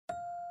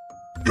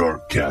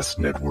Darkcast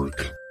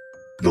Network.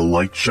 The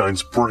light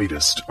shines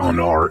brightest on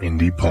our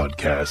indie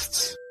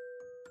podcasts.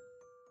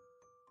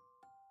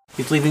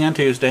 He's leaving on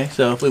Tuesday,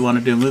 so if we want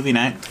to do a movie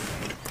night.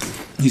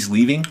 He's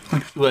leaving?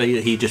 Well,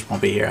 he just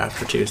won't be here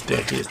after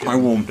Tuesday. I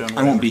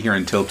won't be here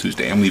until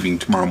Tuesday. I'm leaving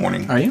tomorrow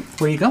morning. Are you?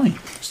 Where are you going?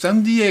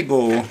 San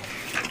Diego.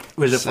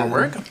 Was it for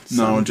work?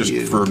 No, just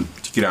to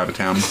get out of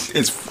town.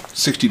 It's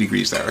 60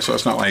 degrees there, so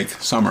it's not like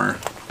summer,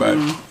 but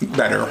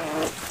better.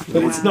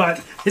 But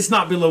it's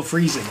not below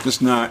freezing.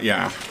 Just not,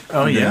 yeah.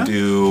 Oh, I'm yeah? gonna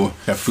do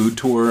a food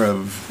tour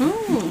of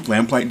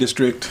Lamplight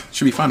District.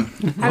 Should be fun.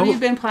 Have you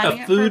been planning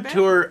A it for a food bit?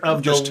 tour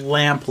of the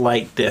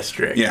Lamplight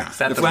District. Yeah, Is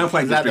that the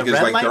Lamplight District is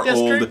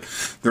like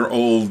their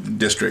old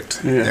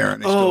district there.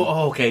 And they still-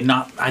 Okay.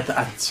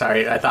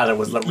 Sorry, I thought it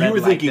was the red light. You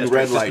were thinking district.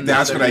 red light.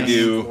 That's what I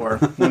do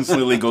once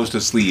Lily goes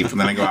to sleep, and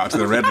then I go out to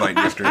the red light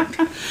district.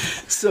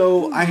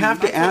 So I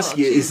have to ask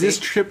you, is this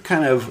trip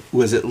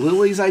was it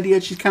Lily's idea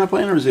she's kind of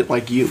planning, or is it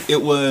like you?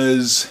 It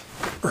was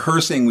her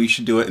saying we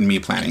should do it and me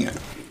planning it.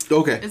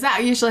 Okay. Is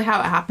that usually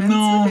how it happens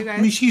No, with you guys?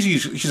 I mean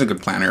she's a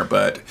good planner,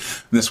 but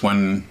this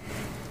one,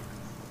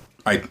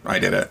 I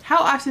did it. How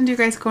often do you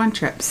guys go on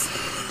trips?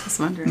 Just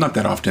wondering. Not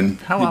that often.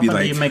 How Maybe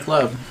often do you make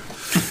love?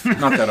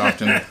 Not that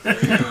often.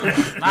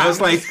 I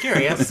was like-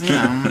 curious. You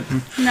know.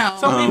 No.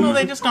 Some people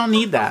they just don't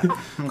need that.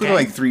 Go to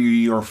like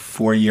 3 or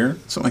 4 years,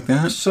 something like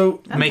that.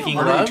 So Making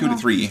Or love 2 to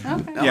 3.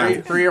 Okay.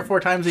 Yeah, 3 or 4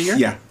 times a year.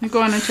 yeah, You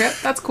go on a trip?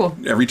 That's cool.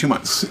 every 2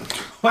 months.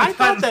 I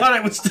thought thought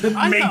it was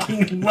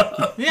making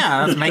love.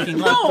 Yeah, that's making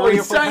love. No, 3 or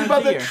he's 4 talking times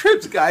about a the year.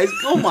 trips, guys.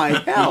 Oh my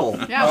hell.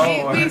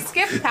 Yeah, we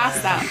skipped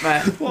past that,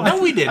 but No,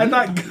 we I didn't.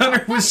 thought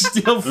Gunnar was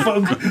still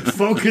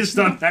focused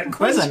on that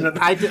question.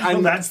 Listen,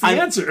 well, that's the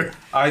answer.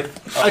 A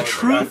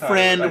true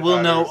friend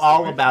will know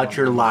all about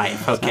your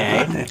life.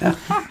 Okay.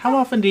 How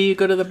often do you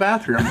go to the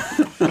bathroom?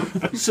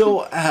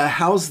 So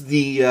how's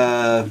the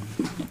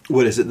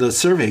the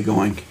survey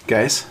going,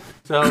 guys?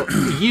 So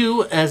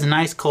you, as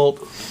Nice Cult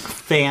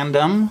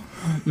fandom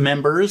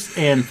members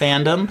and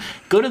fandom,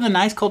 go to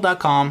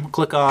thennicecult.com,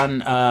 click on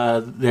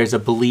there's a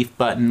belief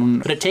button,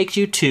 but it takes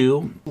you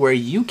to where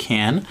you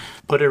can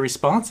put a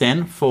response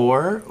in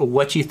for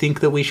what you think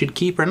that we should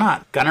keep or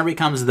not. Gunnar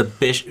becomes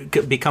bishop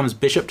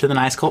to the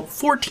Nice Cult.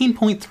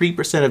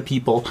 14.3% of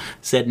people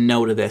said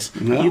no to this.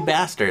 No. You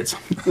bastards.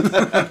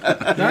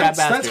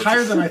 That's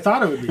higher than I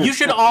thought it would be. You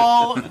should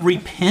all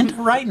repent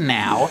right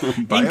now Buy a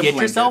and get blanket.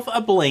 yourself a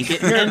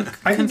blanket and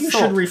I think you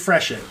consult. should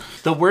refresh it.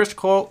 The worst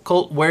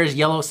cult wears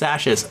yellow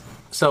sashes.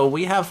 So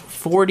we have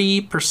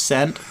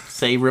 40%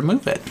 say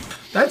remove it.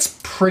 That's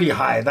pretty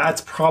high.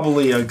 That's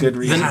probably a good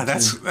reason. Yeah,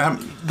 that's. I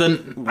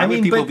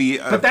mean, people but, be,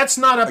 but that's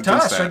not up to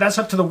against us, that? right? That's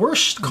up to the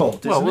worst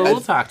cult, Well, isn't it?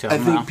 we'll talk to I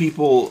them. think now.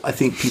 people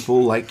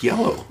like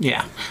yellow.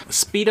 Yeah.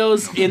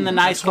 Speedos in the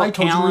Nice why I Cult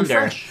told you to calendar.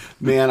 refresh.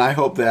 Man, I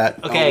hope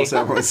that Okay. almost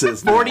everyone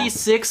says no.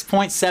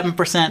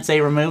 46.7%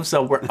 say remove,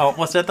 so we're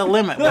almost at the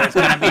limit where it's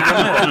going to be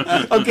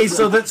removed. Okay,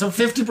 so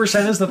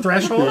 50% is the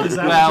threshold? Is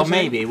that what Well, you're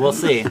saying? maybe. We'll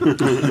see.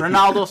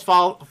 Ronaldo's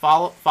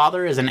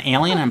father is an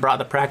alien and brought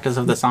the practice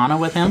of the sauna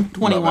with him.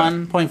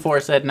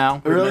 21.4 said no.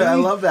 Really, I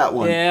love that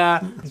one. Yeah.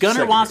 Gunnar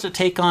Second. wants to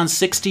take on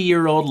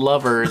 60-year-old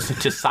lovers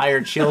to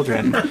sire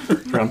children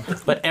from,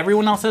 but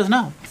everyone else says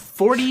no.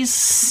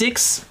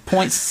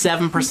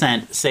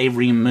 46.7% say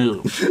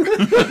remove.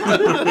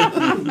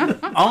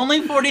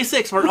 Only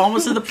 46. We're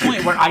almost to the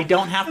point where I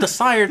don't have to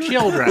sire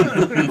children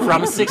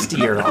from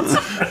 60-year-olds.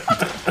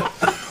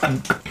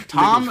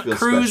 Tom Make us feel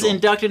Cruise special.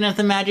 inducted into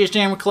the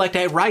Magisterium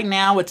Collecti. Right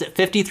now, it's at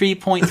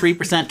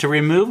 53.3% to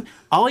remove.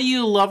 All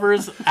you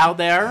lovers out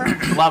there,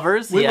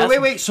 yes.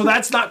 Wait. So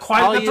that's not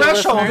quite All the you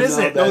threshold, listeners- is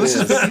it? No, this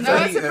is No, it's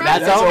a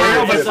That's threshold.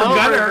 over. but It's for over.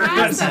 Gunnar, That's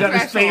that's the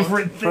Gunner's threshold.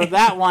 favorite For thing.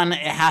 that one, it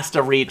has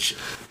to reach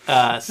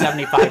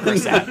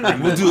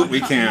 75%. We'll do what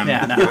we can.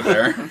 Yeah, no. Get it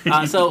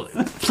there. So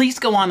please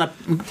go on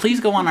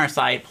our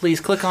site.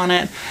 Please click on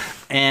it,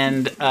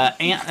 and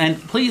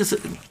please,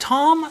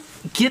 Tom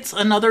gets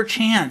another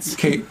chance.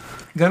 Okay,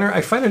 Gunnar,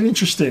 I find it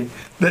interesting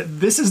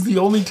that this is the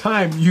only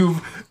time you've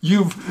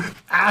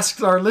asked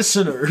the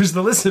listeners,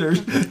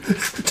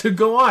 to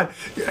go on.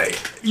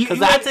 Because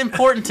that's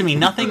important to me.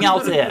 Nothing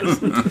else is.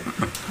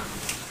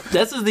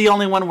 This is the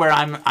only one where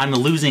I'm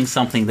losing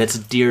something that's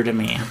dear to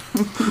me.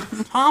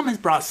 Tom has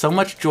brought so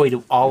much joy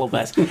to all of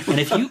us, and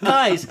if you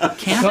guys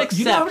can't accept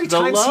you know how many the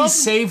times love, he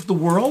saved the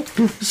world?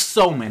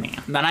 so many.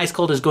 The Nice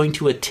Cult is going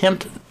to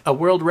attempt a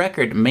world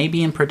record,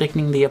 maybe in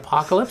predicting the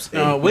apocalypse.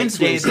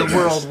 Wednesday, the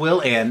world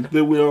will end.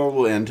 The world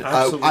will end.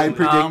 I'm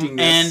predicting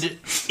this. And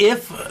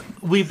if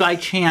we by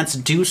chance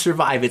do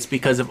survive, it's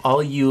because of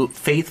all you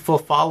faithful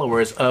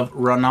followers of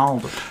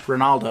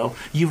Ronaldo,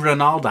 you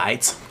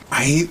Ronaldites.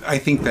 I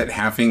think that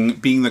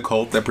being the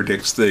cult that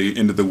predicts the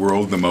end of the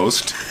world the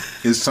most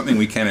is something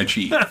we can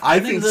achieve. I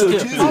think so too.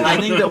 I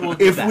think that we'll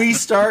do If that. we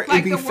start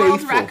Like and the be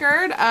world faithful.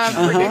 record of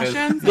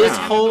predictions. This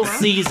whole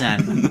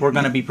season, we're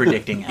going to be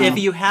predicting it. If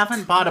you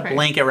haven't bought a Okay.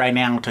 blanket right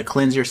now to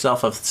cleanse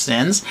yourself of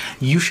sins,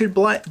 you should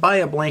buy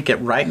a blanket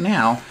right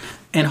now,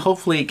 and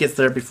hopefully it gets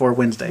there before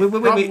Wednesday.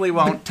 Probably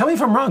won't. But tell me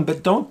if I'm wrong,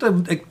 but don't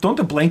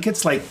the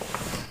blankets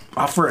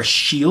offer a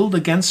shield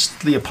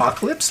against the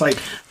apocalypse? Like,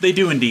 They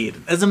do indeed.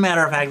 As a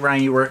matter of fact,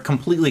 Brian, you were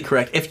completely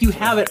correct. If you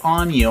have it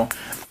on you,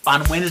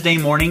 on Wednesday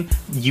morning,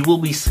 you will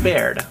be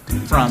spared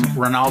from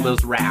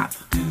Ronaldo's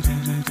wrath.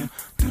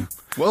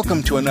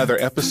 Welcome to another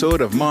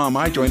episode of Mom,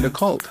 I Joined a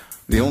Cult,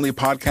 the only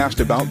podcast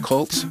about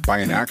cults by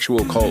an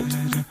actual cult.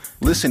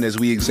 Listen as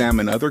we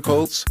examine other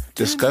cults,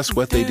 discuss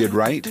what they did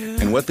right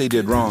and what they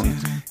did wrong,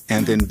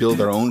 and then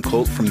build our own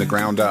cult from the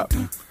ground up.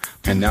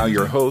 And now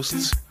your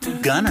hosts,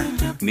 Gunner.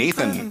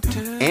 Nathan.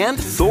 And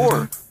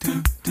Thor.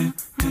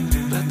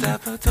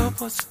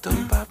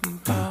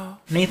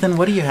 Nathan,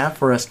 what do you have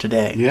for us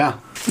today? Yeah,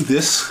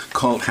 This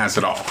cult has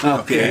it all.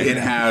 Okay. It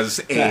has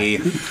a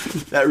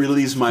that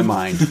relieves my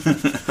mind.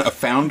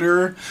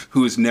 founder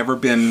who's never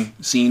been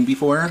seen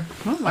before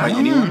by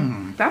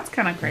anyone. That's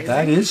kind of crazy.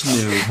 that is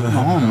new.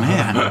 Oh,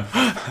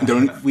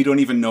 man. We don't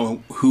even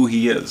know who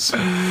he is.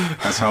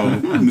 That's how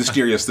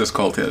mysterious this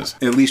cult is.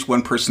 At least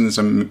one person is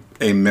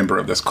a member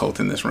of this cult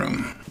in this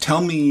room.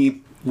 Tell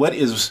me, what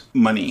is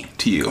money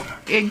to you?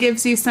 It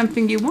gives you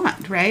something you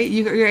want, right?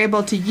 You're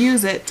able to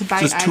use it to buy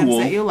It's a items tool.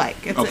 that you like.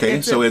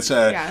 It's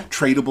a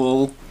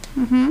tradable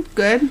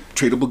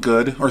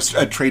good or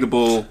a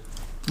tradable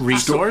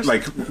Resource?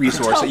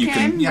 resource that you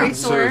can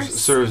resource.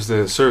 serves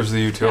the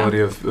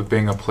utility of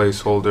being a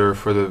placeholder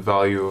for the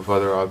value of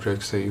other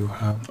objects that you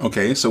have.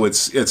 Okay, so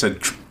it's a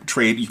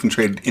trade. You can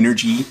trade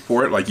energy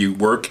for it. Like you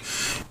work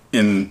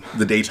in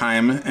the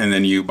daytime and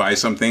then you buy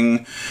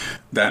something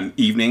that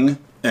evening,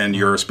 and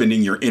you're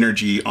spending your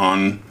energy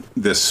on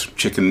the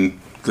chicken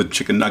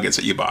nuggets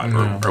that you bought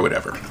or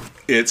whatever.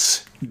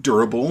 It's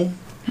durable.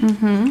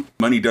 Mm-hmm.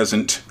 Money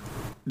doesn't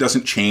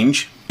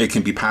change. It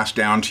can be passed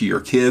down to your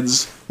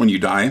kids when you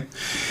die.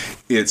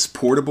 It's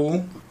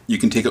portable. You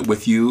can take it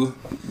with you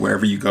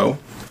wherever you go.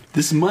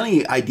 This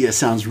money idea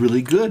sounds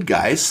really good,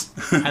 guys.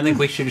 I think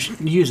we should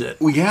use it.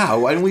 Well, yeah,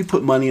 why don't we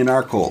put money in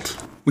our cult?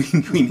 We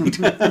need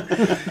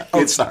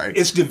Sorry.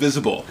 It's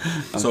divisible.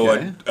 So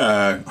Okay.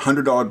 a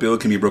 $100 bill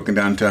can be broken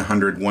down to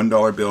 100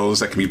 $1 bills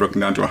that can be broken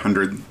down to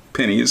 100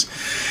 pennies.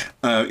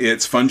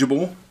 It's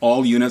fungible.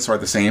 All units are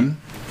the same,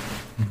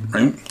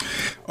 right?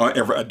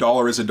 A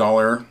dollar is a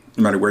dollar,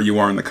 no matter where you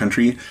are in the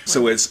country.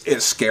 So it's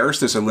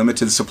scarce. There's a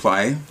limited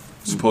supply,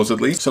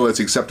 supposedly. So it's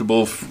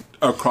acceptable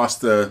across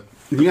the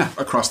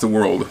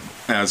world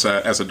as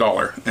a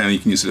dollar, and you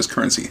can use it as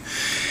currency.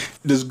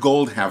 Does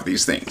gold have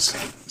these things?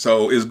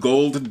 So is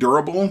gold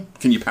durable?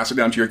 Can you pass it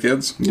down to your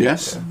kids?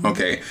 Yes.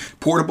 Okay.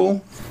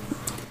 Portable?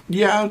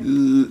 Yeah.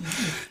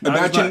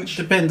 Imagine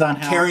Depends on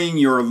how. carrying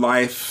your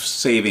life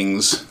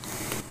savings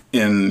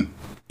in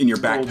your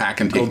backpack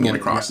and taking it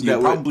across.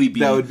 You'd probably be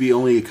that would be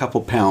only a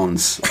couple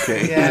pounds.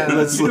 Okay. Yeah.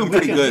 Let's doing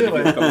pretty good. if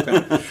you're a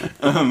couple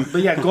pounds.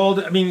 But yeah, gold.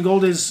 I mean,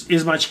 gold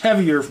is much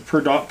heavier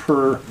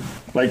per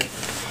like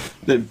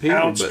than paper,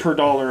 ounce per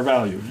dollar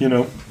value. You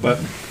know, but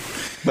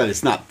but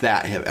it's not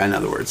that heavy. In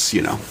other words,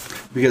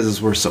 because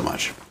it's worth so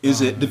much.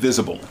 Is it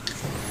divisible?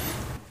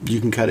 You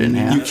can cut it in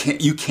half.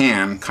 You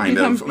can kind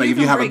You of. can- Like you if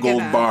you can have a break it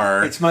gold up.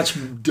 bar, it's much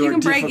You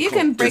can break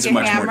It's a much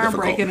more hammer,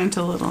 difficult. break it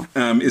into little.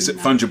 Is it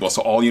fungible?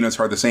 So all units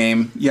are the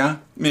same? Yeah. I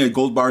mean, a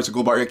gold bar is a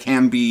gold bar. It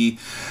can be.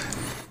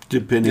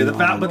 Depending but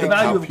the on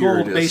value how of pure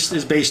gold it is.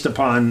 is based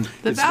upon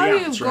The its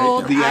value ounce, of right?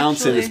 gold, The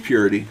ounce and its actually-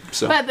 purity.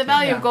 So But the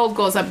value of gold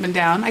goes up and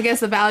down. I guess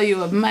the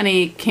value of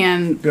money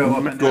can Go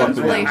up and Go up down.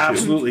 and down, It too.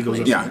 absolutely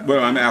goes up. Yeah. What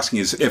I'm asking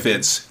is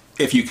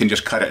if you can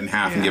just cut it in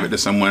half and give it to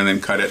someone and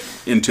then cut it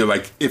into,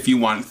 like, if you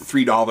want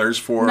 $3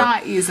 for.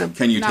 not easily.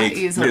 Can you not take?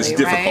 easily, It's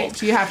difficult.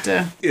 right? You have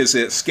to. Is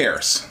it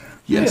scarce?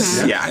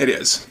 yes. Yeah, it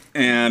is.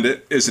 And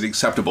is it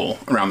acceptable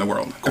around the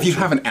world? If you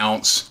have an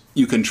ounce,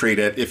 you can trade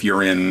it if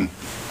you're in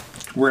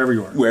Wherever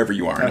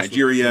you are.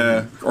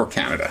 Nigeria or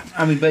Canada.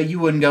 I mean, but you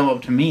wouldn't go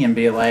up to me and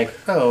be like,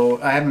 "Oh,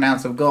 I have an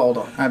ounce of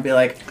gold." I'd be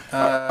like,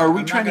 Are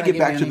we I'm trying not to gonna get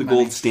back give to you the any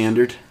gold money.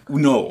 standard?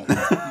 No,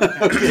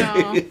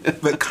 No.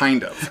 but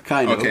kind of.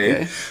 Kind of,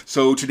 okay.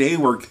 So today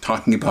we're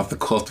talking about the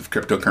cult of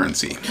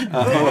cryptocurrency.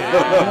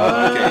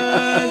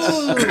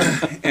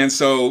 Okay. And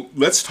so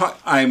let's talk.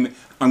 I'm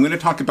going to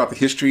talk about the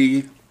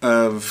history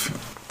of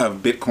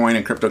Bitcoin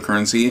and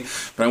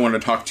cryptocurrency, but I want to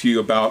talk to you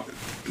about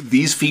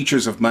these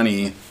features of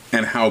money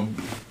and how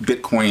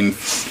Bitcoin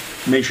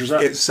Measures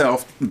up.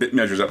 itself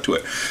measures up to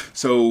it.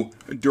 So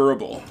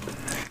durable.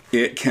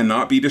 It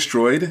cannot be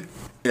destroyed.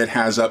 It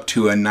has up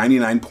to a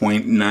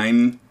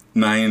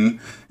 99.99.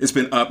 It's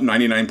been up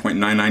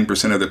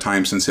 99.99% of the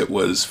time since it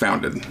was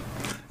founded.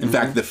 In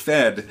fact, the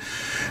Fed,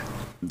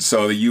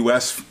 so the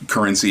U.S.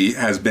 currency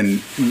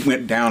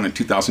went down in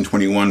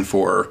 2021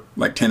 for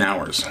like 10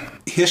 hours.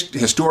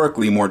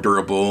 Historically more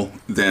durable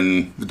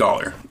than the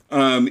dollar.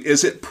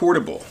 Is it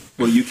portable?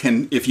 Well, you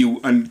can, if you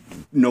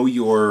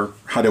know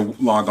how to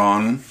log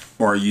on,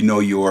 or you know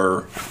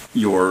your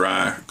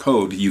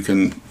code, you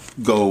can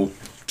go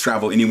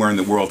travel anywhere in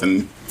the world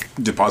and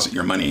deposit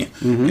your money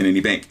in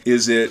any bank.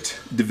 Is it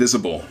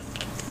divisible?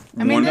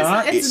 I mean,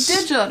 Not- it's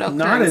digital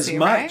Not as currency,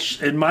 much.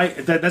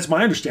 That's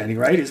my understanding,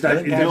 right? Is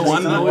that Yeah, is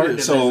one that more what is it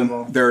is? So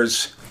divisible.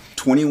 there's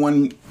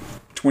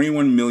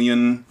 21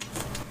 million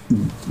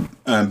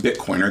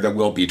Bitcoin, or there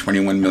will be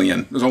 21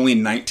 million. There's only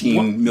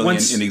 19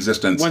 million in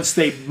existence. Once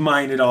they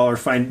mine it all or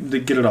they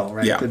get it all,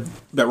 right? Yeah.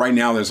 But right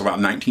now there's about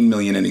 19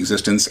 million in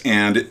existence,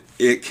 and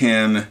it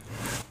can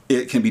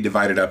be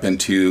divided up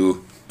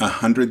into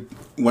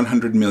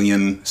 100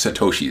 million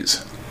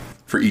Satoshis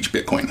for each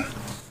Bitcoin.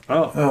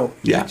 Oh,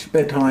 Yeah. each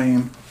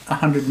Bitcoin,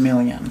 100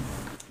 million.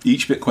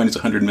 Each Bitcoin is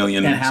 100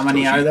 million. And how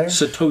many are there?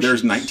 Satoshi.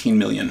 There's 19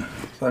 million.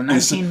 So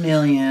 19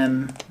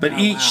 million. But Oh,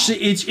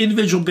 each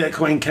individual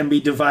Bitcoin can be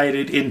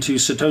divided into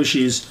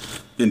Satoshis,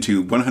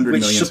 Into 100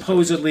 which million.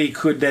 supposedly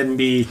could then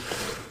be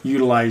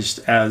utilized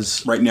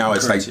as Right now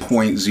it's like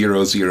currency.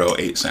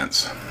 0.008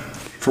 cents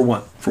For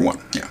one. for one.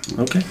 Yeah.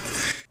 Okay.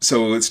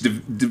 So it's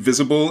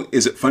divisible.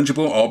 Is it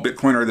fungible? All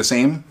Bitcoin are the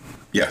same?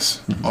 Yes.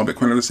 All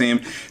Bitcoin are the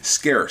same.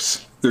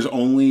 Scarce. There's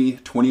only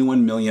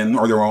 21 million,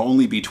 or there will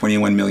only be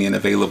 21 million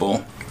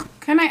available.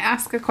 Can I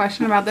ask a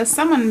question about this?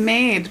 Someone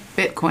made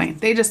Bitcoin.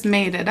 They just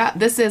made it up.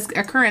 This is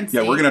a currency.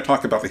 Yeah, we're going to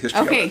talk about the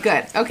history Okay, of it.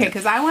 good. Okay,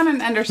 because I want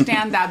to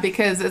understand that,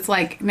 because it's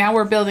like now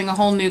we're building a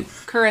whole new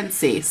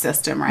currency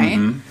system, right?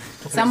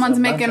 Someone's There's a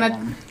making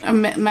bunch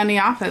of money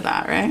off of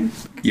that, right?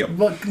 Yep.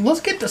 Look,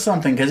 let's get to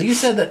something, because you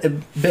said that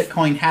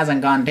Bitcoin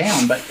hasn't gone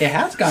down, but it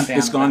has gone down.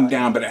 It's gone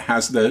down, but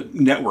the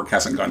network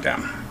hasn't gone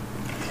down.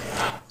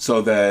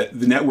 So the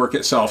network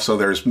itself, so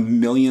there's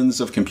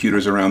millions of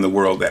computers around the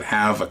world that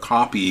have a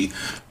copy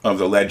of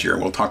the ledger.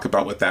 We'll talk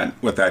about what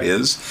that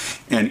is,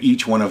 and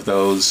each one of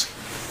those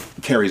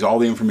carries all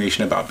the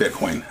information about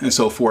Bitcoin. And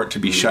so for it to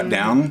be shut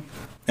down,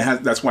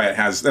 that's why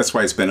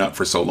it's been up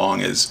for so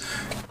long.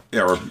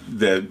 Or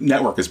the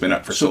network has been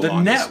up for so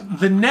long.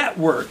 The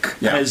network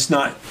Yeah. has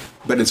not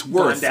but its gone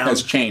worth down,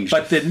 has changed.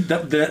 but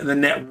the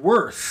net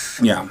worth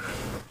Yeah.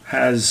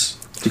 has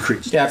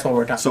decreased. Yeah, that's what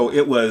we're talking So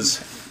it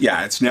was,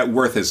 its net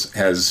worth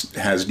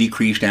has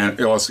decreased, and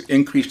it was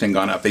increased and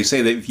gone up. They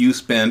say that if you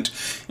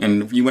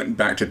went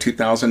back to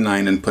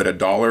 2009 and put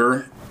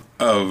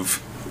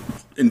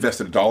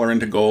invested $1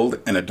 into gold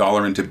and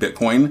 $1 into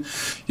Bitcoin,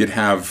 you'd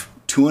have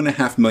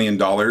 $2.5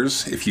 million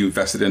if you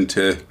invested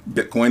into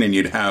Bitcoin, and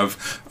you'd have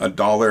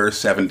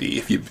 $1.70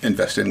 if you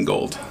invested in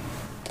gold.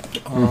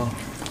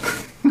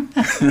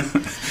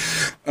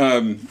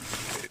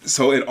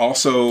 So it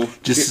also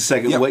Just a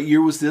second. yeah. What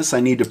year was this?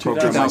 I need to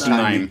program my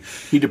 2009.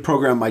 need to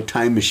program my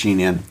time machine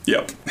in.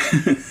 Yep.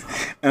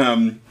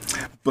 And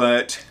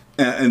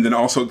then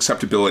also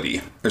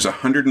acceptability. There's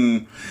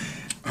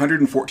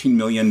 114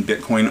 million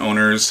Bitcoin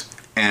owners,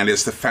 and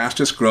it's the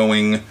fastest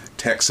growing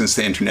tech since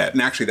the internet.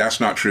 And actually, that's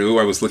not true.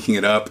 I was looking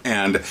it up,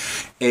 and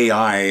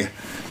AI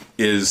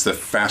is the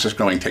fastest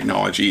growing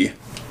technology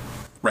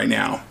right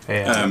now.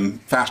 AI.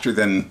 Faster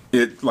than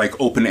it, like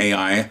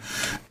OpenAI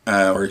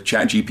or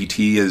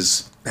ChatGPT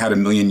had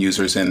 1 million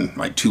users in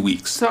like 2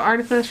 weeks. So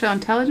artificial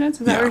intelligence,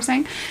 is that what Yeah. you're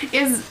saying?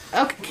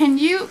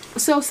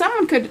 So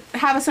someone could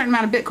have a certain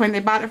amount of Bitcoin, they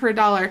bought it for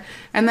 $1,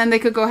 and then they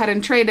could go ahead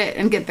and trade it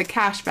and get the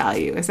cash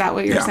value. Is that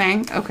what you're Yeah.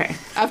 saying? Okay.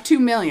 Of 2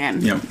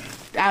 million. Yep.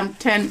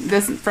 10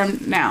 this from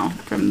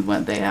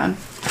what they had.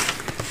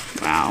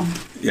 Wow.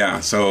 Yeah.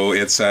 So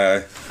it's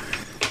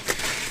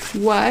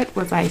What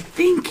was I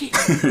thinking?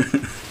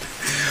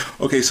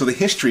 okay, so the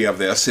history of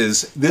this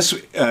is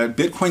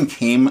Bitcoin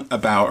came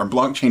about, or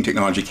blockchain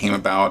technology came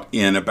about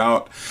in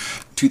about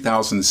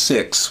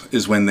 2006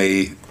 is when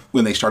they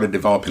started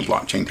developing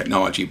blockchain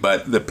technology.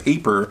 But the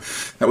paper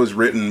that was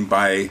written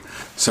by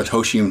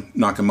Satoshi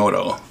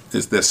Nakamoto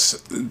is this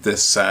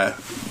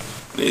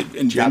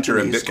inventor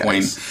of Japanese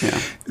Bitcoin guys. Yeah.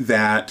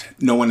 that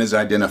no one has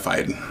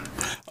identified.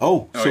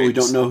 Oh, so we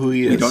don't know who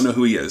he is. We don't know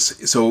who he is.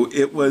 So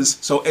it was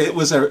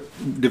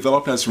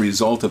developed as a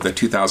result of the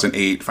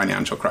 2008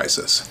 financial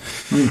crisis,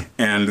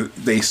 and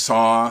they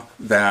saw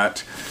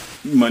that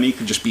money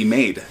could just be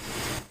made,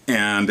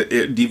 and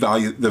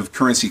the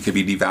currency could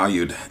be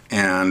devalued,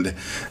 and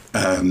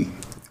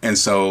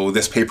so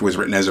this paper was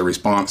written as a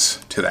response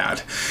to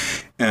that.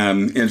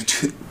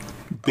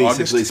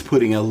 Basically, it's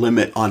putting a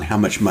limit on how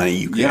much money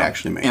you could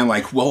actually make. And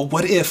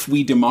what if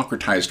we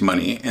democratized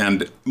money,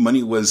 and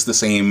money was the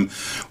same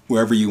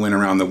wherever you went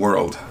around the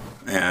world,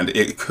 and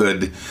you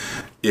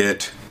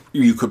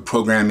could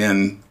program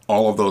in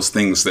all of those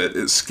things that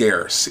it's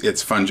scarce,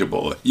 it's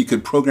fungible. You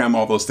could program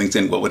all those things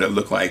in. What would it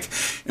look like?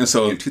 And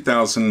so in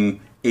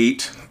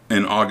 2008,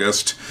 in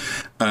August,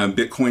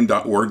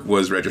 Bitcoin.org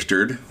was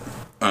registered.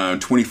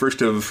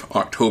 21st of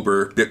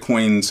October,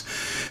 Bitcoin's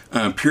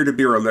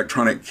peer-to-peer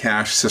electronic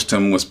cash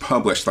system was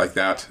published. Like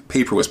that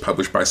paper was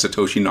published by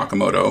Satoshi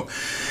Nakamoto.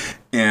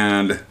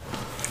 And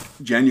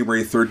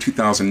January 3rd,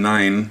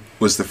 2009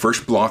 was the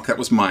first block that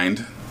was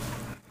mined.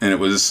 And it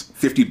was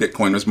 50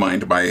 Bitcoin was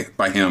mined by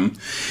him.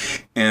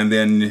 And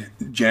then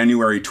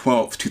January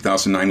 12th,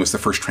 2009 was the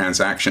first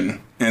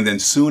transaction. And then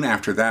soon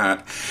after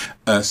that,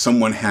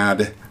 someone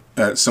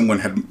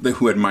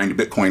who had mined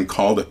Bitcoin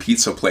called a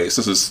pizza place.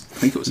 I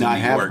think it was in New York. I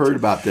have heard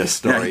about this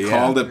story. Yeah, he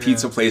called a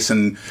pizza place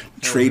and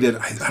traded,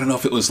 I don't know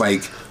if it was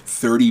like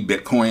 30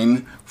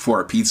 Bitcoin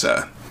for a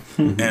pizza.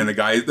 And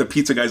the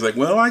pizza guy's like,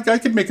 well, I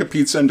could make a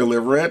pizza and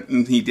deliver it.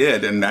 And he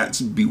did. And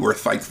that'd be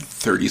worth like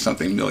 30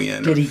 something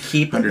million. Did he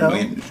keep it, 100 though?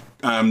 million.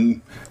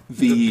 The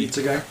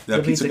pizza guy?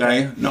 The pizza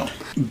guy? No.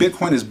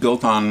 Bitcoin is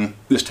built on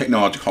this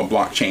technology called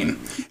blockchain.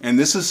 And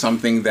this is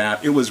something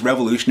that it was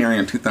revolutionary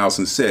in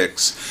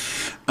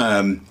 2006.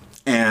 And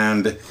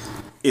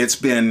it's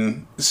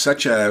been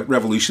such a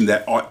revolution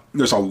that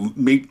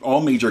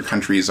all major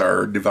countries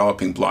are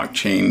developing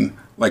blockchain,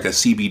 like a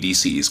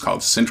CBDC is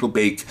called, central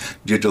bank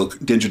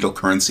digital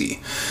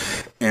currency.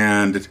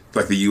 And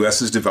like the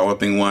US is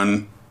developing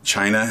one.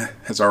 China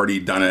has already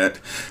done it.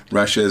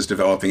 Russia is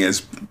developing it. It's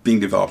being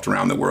developed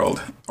around the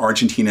world.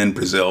 Argentina and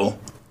Brazil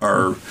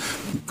are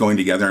going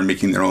together and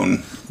making their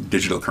own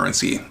digital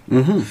currency.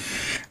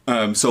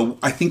 So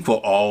I think we'll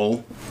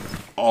all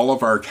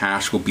of our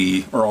cash will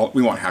be,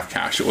 we won't have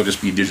cash. It will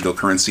just be digital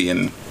currency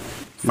in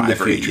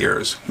 5 or 8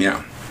 years.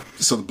 Yeah.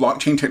 So the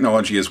blockchain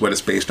technology is what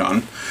it's based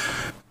on.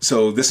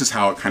 So this is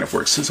how it kind of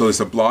works. So there's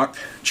a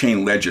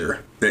blockchain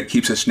ledger that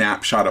keeps a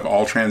snapshot of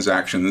all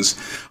transactions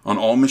on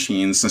all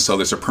machines, and so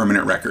there's a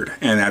permanent record,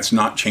 and that's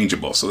not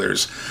changeable. So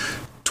there's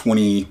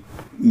 20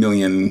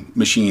 million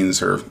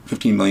machines or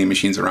 15 million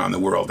machines around the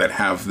world that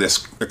have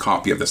a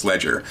copy of this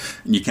ledger,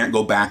 and you can't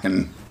go back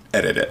and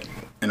edit it.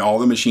 And all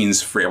the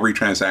machines for every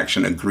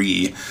transaction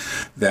agree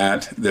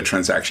that the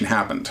transaction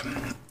happened.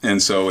 And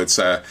so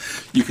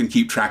you can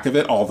keep track of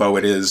it, although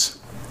it's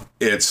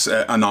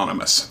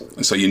anonymous.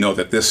 And so you know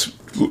that this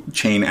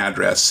chain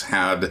address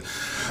had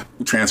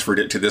transferred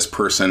it to this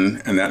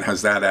person, and that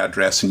has that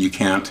address, and you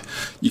can't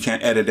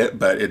edit it,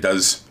 but it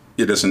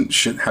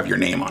doesn't have your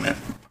name on it.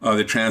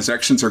 The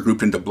transactions are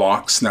grouped into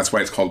blocks, and that's why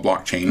it's called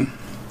blockchain.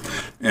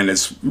 And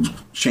it's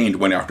chained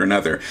one after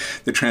another.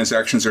 The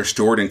transactions are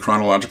stored in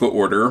chronological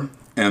order,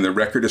 and the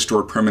record is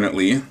stored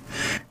permanently.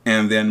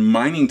 And then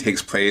mining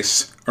takes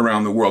place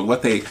around the world.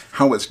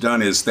 How it's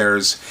done is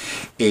there's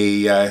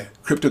a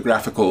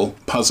cryptographic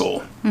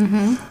puzzle.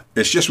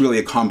 It's just really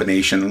a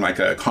combination, like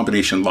a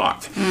combination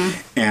lock.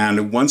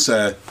 And once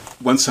a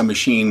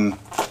machine,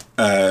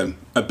 a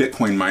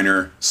Bitcoin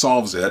miner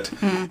solves it,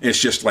 it's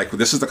just like,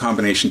 this is the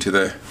combination to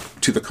the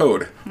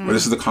code, or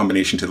this is the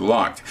combination to the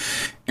lock.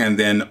 And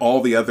then all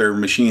the other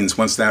machines,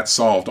 once that's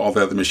solved, all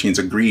the other machines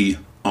agree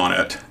on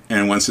it.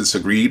 And once it's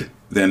agreed,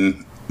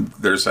 then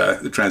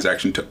the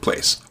transaction took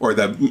place, or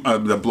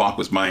the block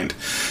was mined.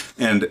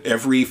 And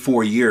every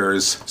 4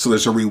 years, so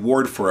there's a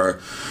reward for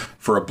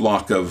a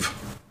block of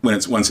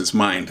once it's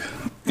mined.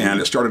 And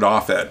it started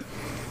off it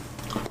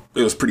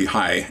was pretty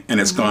high,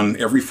 and it's gone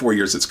every 4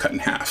 years. It's cut in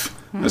half.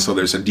 And so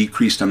there's a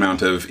decreased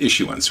amount of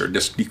issuance, or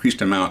just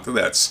decreased amount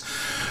that's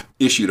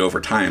issued over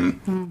time.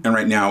 And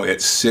right now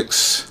it's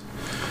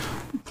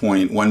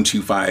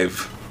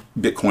 6.125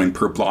 Bitcoin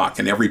per block,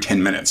 and every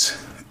 10 minutes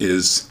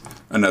is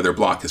another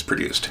block is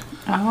produced.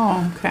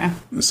 Oh, okay.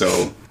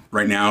 So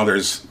right now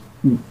there's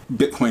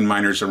Bitcoin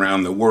miners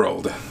around the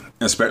world.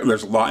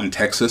 There's a lot in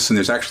Texas, and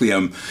there's actually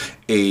a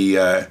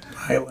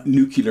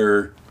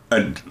nuclear.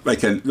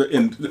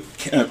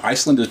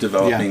 Iceland is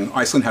developing. Yeah.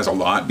 Iceland has a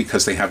lot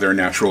because they have their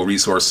natural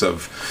resource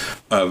of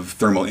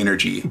thermal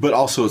energy. But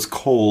also it's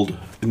cold,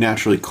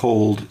 naturally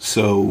cold,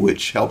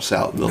 which helps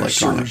out the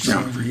electronics.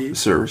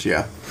 Servers,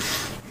 yeah.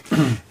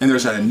 And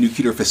there's a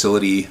nuclear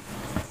facility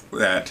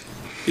that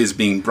is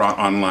being brought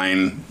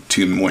online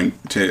to mine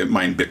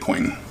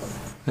Bitcoin.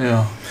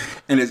 Yeah.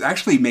 And it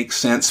actually makes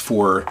sense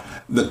for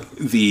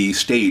the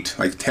state.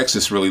 Like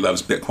Texas really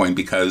loves Bitcoin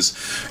because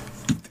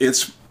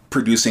it's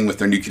producing with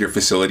their nuclear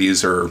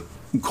facilities, or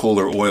coal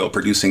or oil,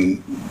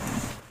 producing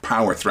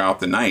power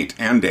throughout the night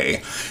and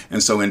day.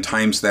 And so in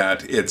times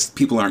that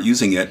people aren't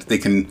using it, they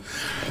can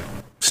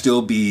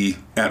still be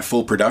at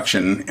full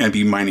production and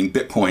be mining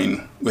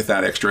Bitcoin with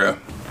that extra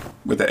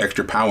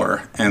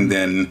power, and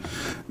then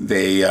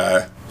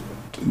they're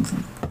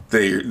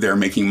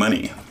making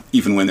money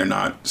even when they're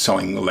not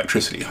selling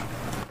electricity.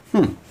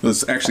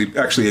 It's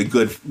actually a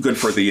good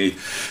for the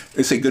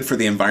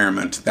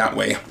environment that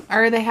way.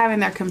 Are they having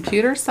their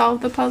computer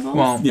solve the puzzles?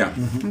 Well, yeah.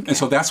 Okay. And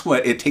so that's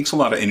what it takes, a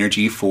lot of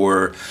energy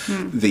for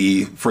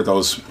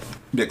those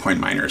Bitcoin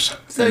miners.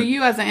 So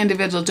you as an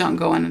individual don't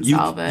go in and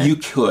solve it. You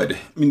could. I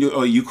mean,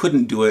 you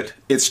couldn't do it.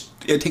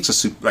 It takes a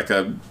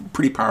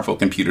pretty powerful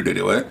computer to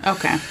do it.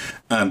 Okay.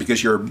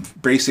 Because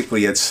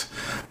it's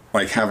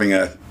like having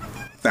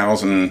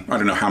 1,000, I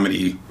don't know how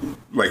many,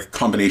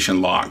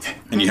 combination lock,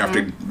 and you have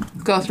to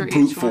go through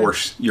brute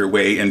force your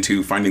way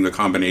into finding the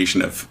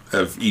combination of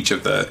each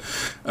of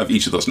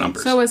those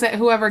numbers. So is it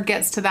whoever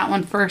gets to that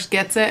one first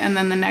gets it, and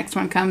then the next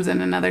one comes in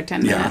another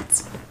 10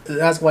 minutes?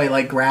 That's why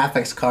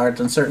graphics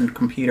cards and certain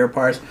computer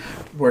parts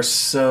were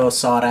so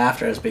sought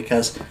after, is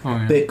because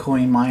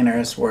Bitcoin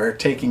miners were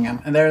taking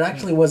them, and there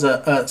actually was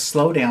a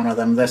slowdown of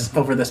them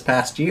over this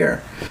past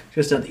year.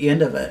 Just at the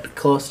end of it,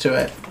 close to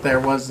it, there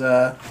was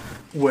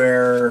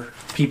where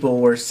people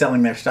were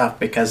selling their stuff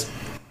because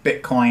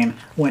Bitcoin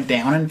went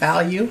down in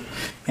value,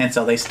 and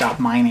so they stopped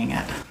mining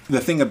it. The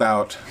thing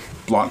about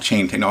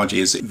blockchain technology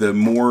is the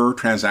more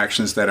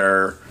transactions that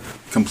are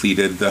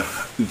completed,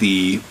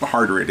 the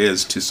harder it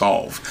is to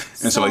solve.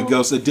 And so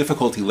the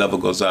difficulty level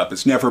goes up.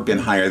 It's never been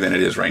higher than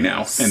it is right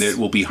now, and it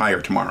will be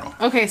higher tomorrow.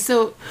 Okay,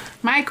 so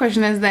my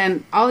question is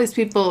then, all these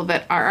people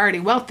that are already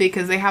wealthy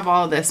because they have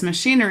all this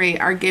machinery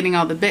are getting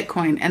all the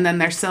Bitcoin, and then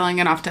they're selling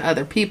it off to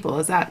other people.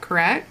 Is that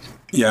correct?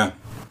 Yeah.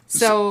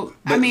 So,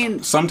 But I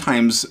mean...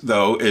 sometimes,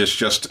 though, it's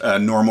just a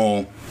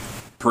normal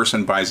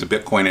person buys a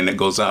Bitcoin and it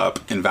goes up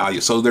in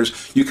value. So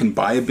you can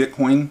buy a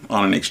Bitcoin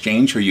on an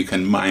exchange, or you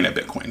can mine a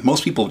Bitcoin.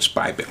 Most people just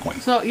buy Bitcoin.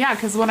 So, yeah,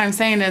 because what I'm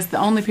saying is the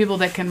only people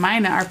that can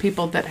mine it are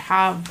people that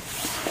have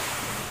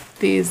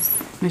these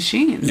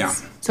machines. Yeah.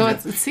 So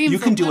it seems you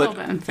can a do little it.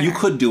 bit unfair. You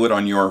could do it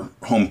on your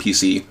home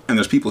PC, and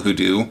there's people who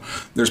do.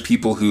 There's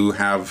people who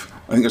have.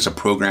 I think there's a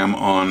program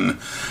on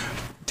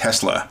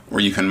Tesla where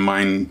you can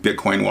mine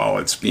Bitcoin while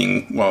it's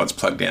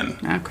plugged in.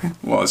 Okay.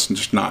 While it's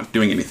just not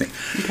doing anything.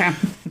 Okay.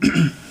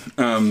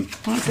 Well,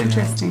 that's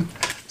interesting.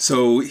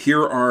 So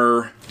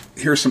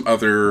there's some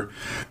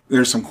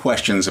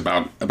questions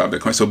about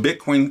Bitcoin. So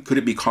Bitcoin, could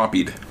it be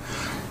copied?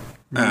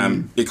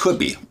 It could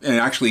be, and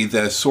actually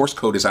the source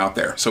code is out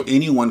there, so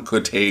anyone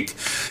could take,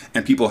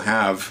 and people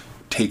have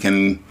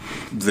taken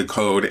the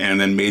code and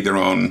then made their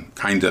own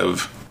kind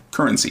of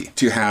currency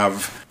to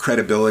have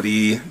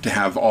credibility, to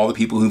have all the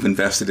people who've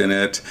invested in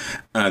it,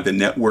 the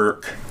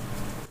network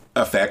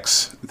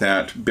effects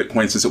that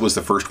Bitcoin, since it was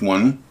the first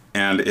one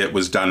and it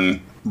was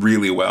done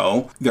really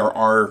well. There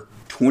are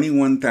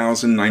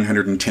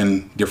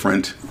 21,910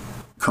 different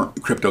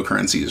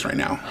cryptocurrencies right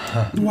now.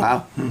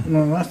 Wow.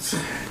 Well, that's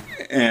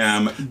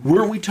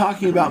Weren't we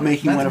talking about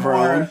making one of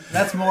our own?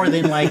 That's more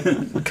than like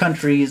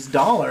countries'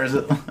 dollars.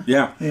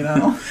 Yeah. You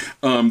know?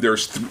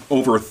 There's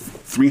over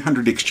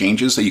 300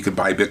 exchanges that you could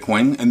buy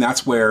Bitcoin, and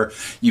that's where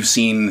you've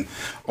seen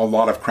a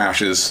lot of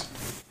crashes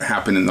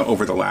happen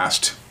over the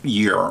last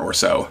year or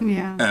so.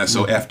 Yeah.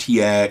 So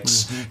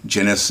FTX,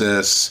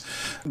 Genesis,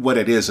 what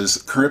it is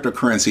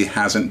cryptocurrency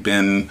hasn't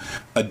been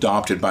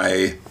adopted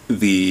by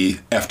the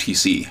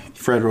FTC.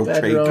 Federal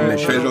Trade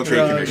Commission. Federal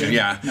Trade Commission,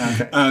 yeah.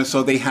 Okay.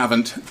 So they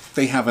haven't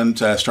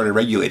started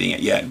regulating it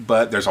yet,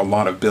 but there's a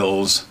lot of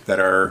bills that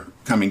are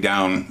coming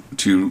down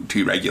to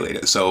regulate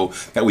it. So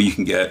that way you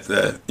can get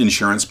the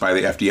insurance by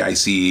the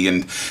FDIC,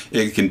 and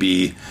it can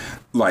be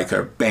like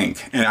a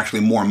bank, and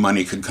actually more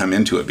money could come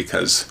into it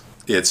because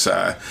it's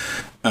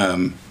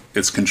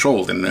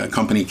controlled, and the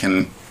company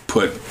can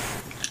put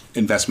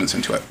investments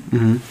into it.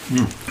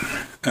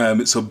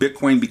 So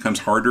Bitcoin becomes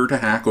harder to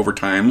hack over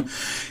time.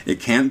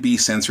 It can't be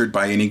censored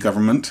by any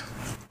government.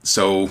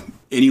 So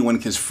anyone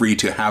is free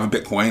to have a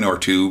Bitcoin or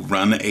to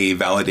run a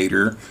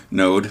validator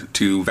node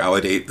to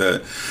validate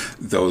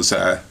those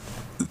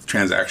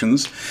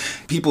transactions.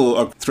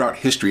 People throughout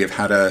history have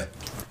had a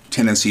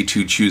tendency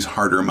to choose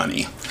harder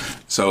money.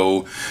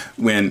 So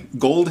when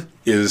gold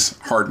is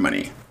hard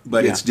money,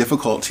 but it's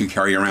difficult to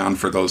carry around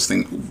for those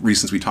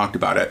reasons we talked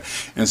about it.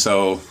 And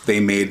so they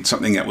made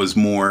something that was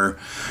more,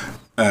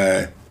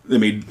 they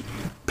made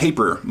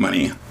paper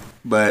money,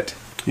 but...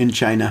 In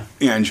China.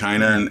 Yeah, in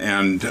China and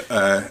in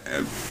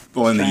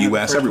the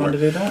U.S., everywhere. To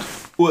do that?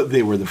 Well,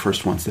 they were the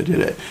first ones that did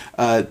it.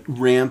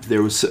 Ramp,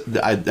 there was,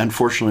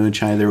 unfortunately in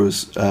China, there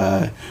was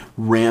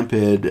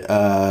rampant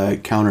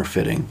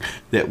counterfeiting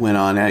that went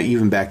on,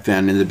 even back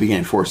then in the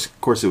beginning.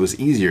 Of course, it was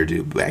easier to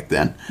do back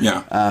then.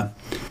 Yeah.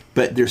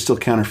 But there's still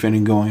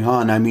counterfeiting going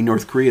on. I mean,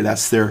 North Korea,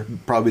 that's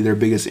probably their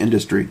biggest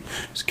industry,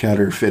 is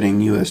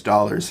counterfeiting U.S.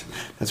 dollars.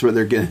 That's where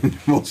they're getting the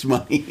most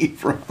money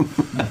from.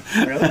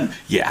 Really?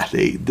 Yeah,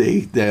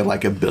 they're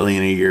like $1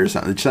 billion a year or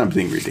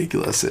something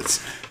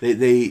ridiculous.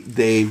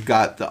 They've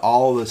got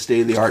all the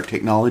state of the art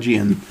technology,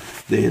 and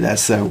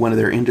that's one of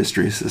their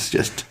industries. It's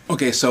just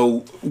Okay. So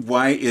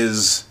why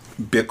is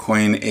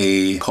Bitcoin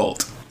a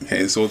cult?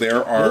 Okay, so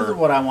there are... This is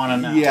what I want to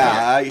know.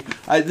 yeah.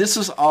 This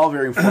is all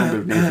very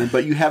informative, Nathan,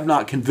 but you have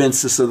not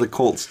convinced us of the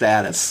cult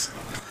status.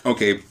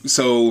 Okay,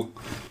 so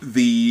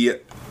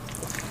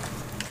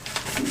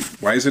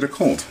why is it a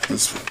cult?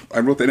 I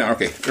wrote that down.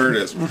 Okay, there it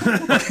is.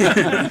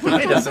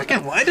 Wait a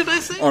second. Why did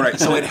I say? All right,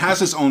 so it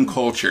has its own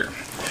culture.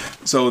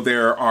 So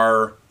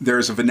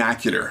there's a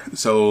vernacular.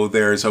 So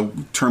there's a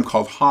term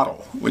called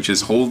HODL, which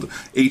is hold,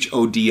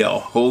 HODL,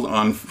 hold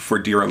on for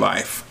dear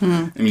life.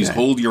 It means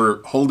hold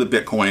a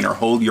Bitcoin or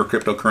hold your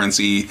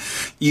cryptocurrency.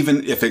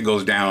 Even if it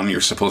goes down,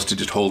 you're supposed to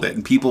just hold it.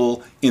 And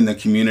people in the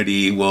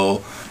community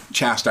will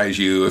chastise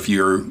you if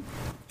you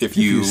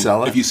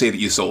sell it? if you say that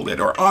you sold it,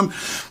 or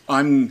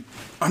I'm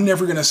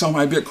never going to sell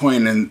my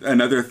Bitcoin. And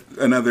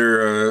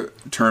another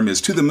term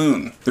is to the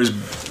moon.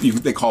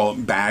 They call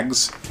it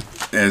bags,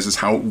 as is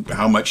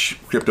how much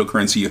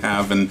cryptocurrency you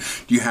have, and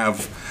do you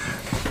have,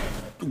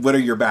 what are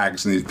your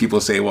bags? And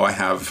people say, well, I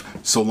have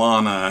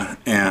Solana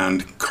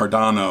and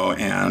Cardano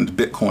and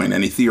Bitcoin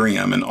and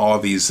Ethereum and all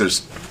of these.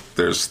 There's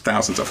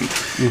thousands of them.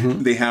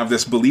 They have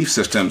this belief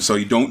system, so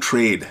you don't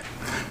trade.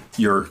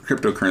 your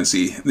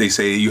cryptocurrency, they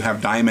say you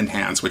have diamond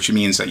hands, which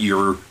means that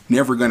you're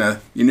never gonna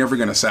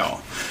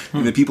sell.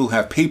 And the people who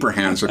have paper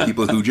hands are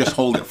people who just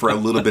hold it for a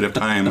little bit of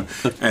time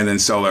and then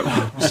sell it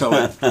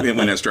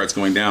when it starts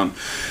going down.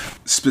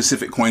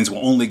 Specific coins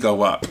will only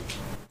go up.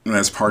 And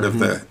that's part of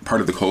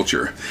the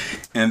culture.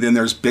 And then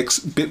there's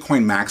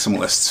Bitcoin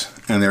maximalists,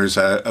 and there's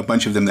a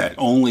bunch of them that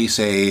only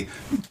say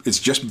it's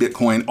just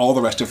Bitcoin, all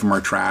the rest of them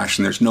are trash,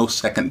 and there's no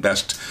second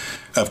best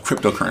of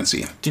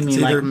cryptocurrency. Do you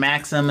mean like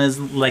Maxim is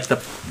like the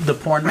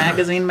porn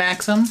magazine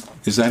Maxim?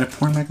 Is that a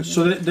porn magazine?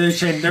 So they're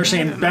saying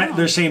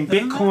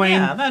Bitcoin.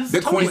 Yeah, that's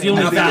Bitcoin totally is the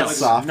only nothing valid. else.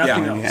 Soft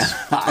Nothing porn, else.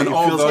 yeah. And It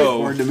feels like although-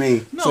 porn to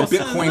me. No, So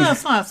Bitcoin-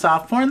 that's not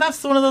soft porn.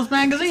 That's one of those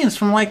magazines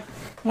from like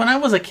when I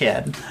was a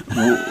kid.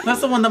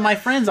 That's the one that my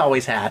friends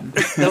always had.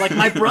 They're like,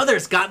 my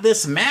brother's got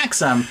this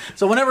Maxim.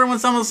 So when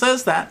someone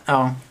says that,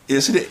 oh,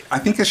 Is it? I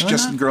think it's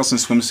just girls in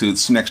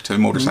swimsuits next to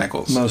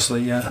motorcycles.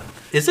 Mostly, yeah.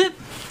 is it?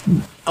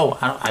 Oh,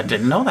 I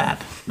didn't know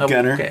that. Oh,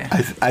 Gunner, okay.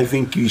 I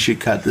think you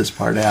should cut this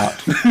part out.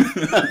 You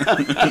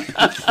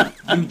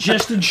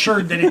just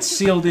ensured that it's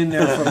sealed in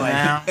there for life.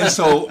 Well, And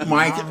so oh,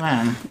 man.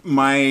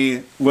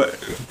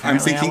 what I'm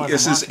Apparently I thinking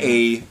wasn't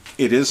it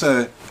is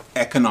a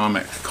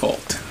economic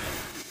cult,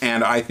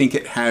 and I think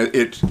it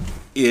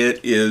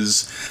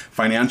is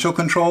financial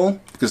control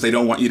because they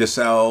don't want you to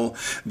sell.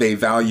 They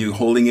value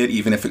holding it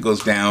even if it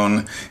goes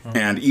down,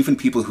 and even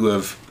people who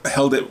have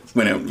held it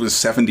when it was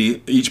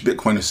 70, each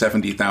Bitcoin was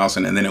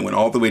 70,000, and then it went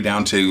all the way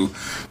down to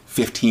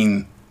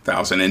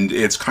 15,000, and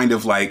it's kind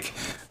of like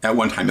at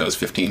one time it was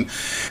 15,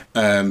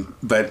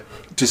 but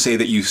to say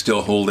that you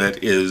still hold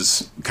it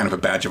is kind of a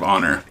badge of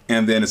honor.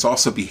 And then it's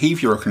also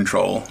behavioral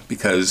control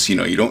because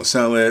you don't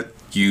sell it.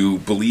 You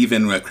believe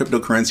in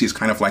cryptocurrency is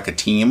kind of like a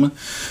team,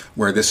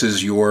 where this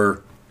is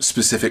your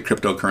specific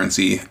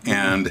cryptocurrency,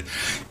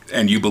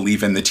 and you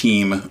believe in the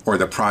team or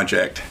the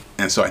project.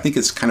 And so I think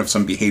it's kind of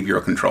some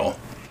behavioral control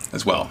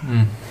as well.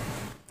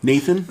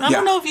 Nathan? I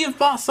don't know if you've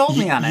sold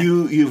me on it.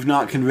 You've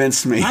not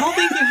convinced me. I don't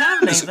think you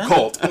have, It's a Nathan.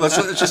 cult. Let's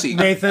just see.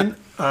 Nathan,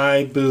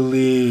 I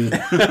believe. All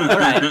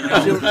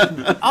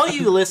right, all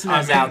you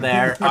listeners out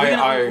there,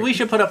 we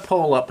should put a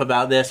poll up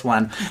about this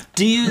one.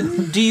 Do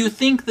you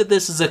think that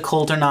this is a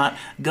cult or not?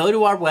 Go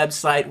to our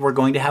website. We're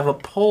going to have a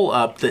poll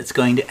up that's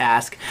going to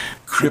ask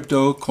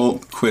Crypto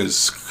Cult Quiz,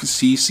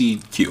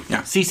 CCQ.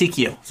 Yeah.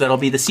 CCQ. So it'll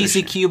be the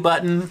CCQ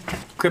button,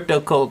 Crypto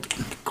Cult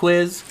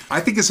Quiz. I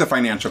think it's a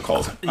financial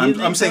cult. think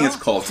I'm saying so? it's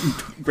cult.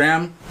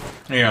 Graham?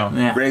 Yeah.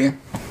 Yeah. Ray?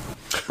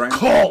 Brian?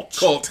 Cult.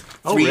 Cult.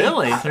 Oh, Three.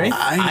 really? Three?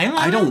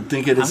 I don't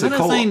think it is a I'm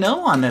going to say cult.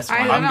 no on this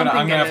one. I don't I'm think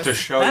gonna it have to is.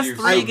 show That's you.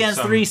 three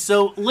against three.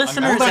 So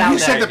listeners Hold on, out you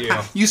said,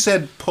 there, you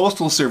said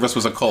Postal Service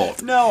was a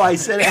cult. No, I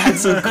said it had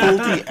some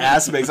culty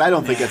aspects. I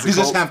don't think it's a Does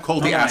cult. this have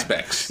culty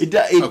aspects? It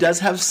does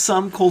have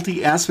some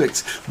culty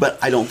aspects, but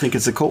I don't think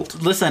it's a cult.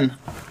 listen,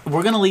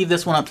 we're going to leave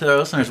this one up to the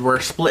listeners. We're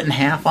split in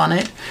half on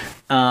it.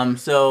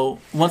 So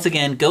once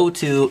again, go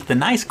to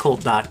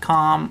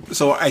thenicecult.com.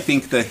 So I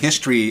think the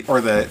history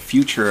or the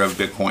future of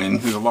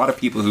Bitcoin, there's a lot of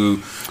people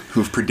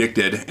who've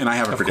predicted, and I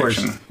have a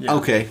prediction. Yeah.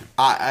 Okay,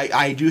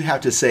 I do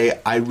have to say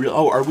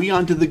are we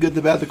on to the good,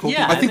 the bad, the culty?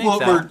 Yeah, I think so.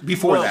 we're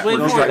before Well, that. wait,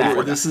 We're before right that.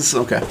 before This is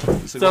okay. So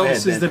So go ahead,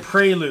 This is Ben. the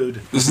prelude.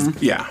 This is,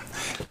 yeah.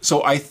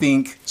 So I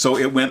think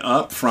it went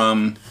up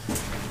from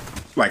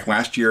like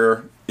last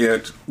year.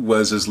 It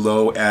was as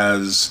low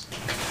as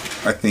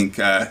I think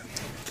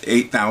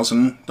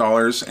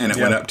 $8,000, and it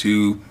went up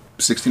to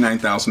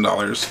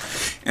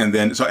 $69,000, and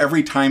then so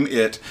every time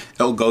it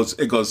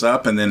goes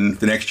up, and then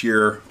the next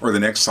year or the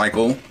next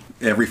cycle.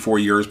 Every 4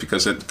 years,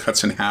 because it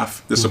cuts in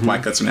half. The supply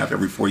cuts in half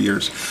every 4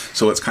 years,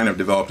 so it's kind of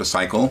developed a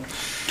cycle.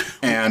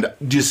 And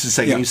Just a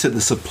second, Yeah. you said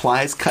the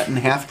supply is cut in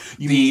half.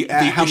 You The- mean the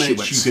how much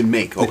issuance. you can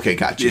make? Okay,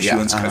 gotcha. the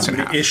issuance yeah. cuts in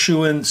half.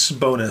 Issuance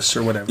bonus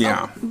or whatever.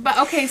 Yeah. But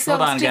okay, so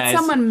Hold on, did guys.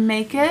 someone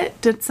make it?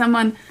 Did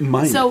someone?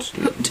 Mine So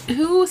it.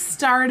 who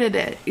started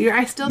it?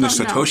 I still The don't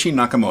know. Satoshi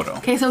Nakamoto.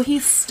 Okay, so he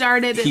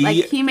started it. He-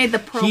 Like he made the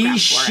program He, for it.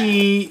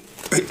 she,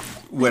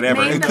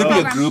 Whatever. Made It the could be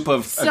a program. group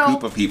of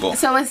people.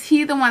 So is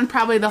he the one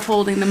probably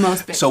holding the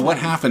most Bitcoin? So what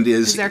happened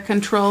is Is there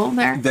control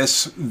there?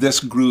 this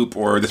group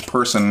or this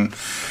person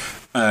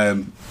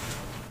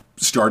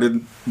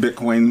started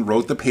Bitcoin,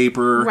 wrote the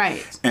paper,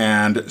 Right.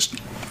 and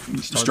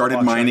started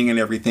blockchain. mining and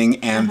everything,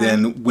 and Uh-huh.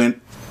 then went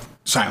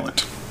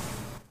silent,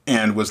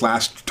 and was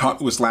last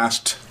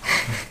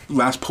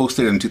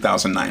posted in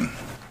 2009.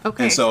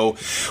 Okay. And so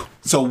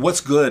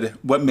what's good?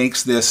 What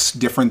makes this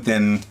different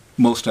than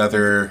most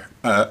other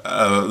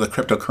the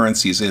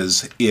cryptocurrencies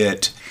is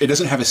it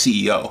doesn't have a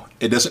CEO.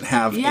 It doesn't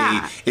have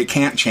Yeah. it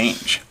can't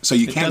change. So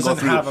you it can't go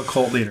doesn't through. have a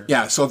cult leader.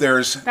 Yeah. So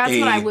there's That's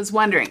what I was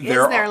wondering. Is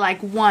there there are- like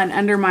one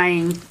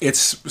undermining?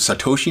 It's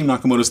Satoshi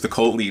Nakamoto's the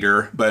cult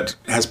leader, but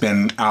has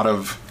been out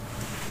of.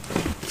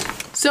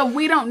 So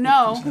we don't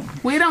know.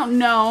 We don't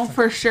know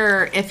for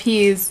sure if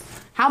he's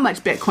how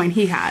much Bitcoin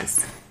he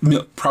has.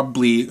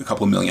 Probably a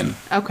couple of million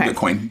Okay.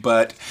 Bitcoin,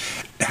 but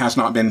has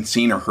not been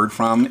seen or heard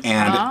from,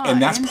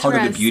 and that's part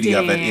of the beauty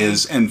of it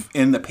is. And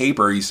in the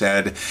paper, he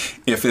said,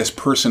 if this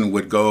person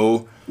would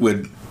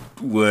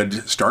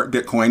start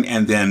Bitcoin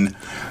and then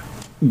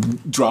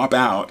drop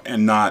out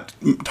and not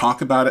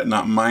talk about it,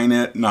 not mine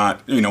it,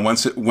 not,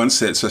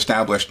 once it's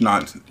established,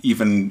 not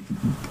even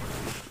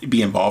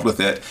be involved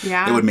with it,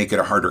 Yeah. it would make it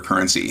a harder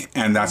currency.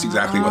 And that's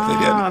exactly what they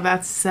did. Oh,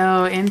 that's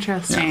so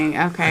interesting.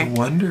 Okay. I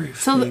wonder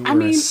if So, they I were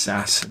mean,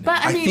 assassinated.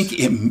 But I think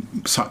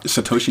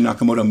Satoshi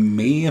Nakamoto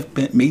may have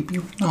been, maybe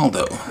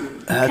Ronaldo.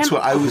 That's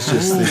what I was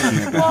just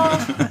thinking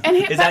about. and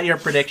Is that your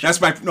prediction? That's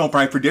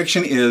my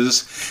prediction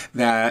is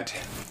that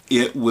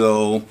it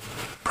will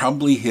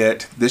probably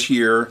hit this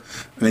year.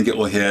 I think it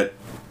will hit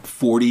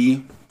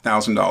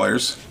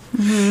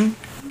 $40,000.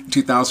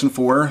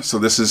 2004. So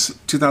this is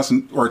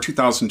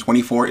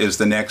 2024 is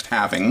the next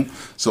halving.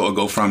 So it'll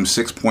go from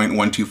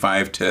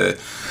 6.125 to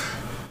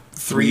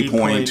 3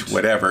 point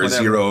whatever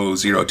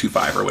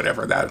 0025 or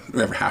whatever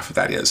half of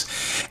that is,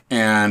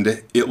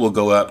 and it will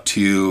go up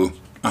to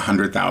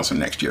 100,000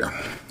 next year.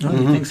 I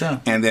think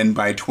so. And then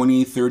by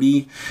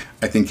 2030,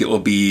 I think it will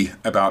be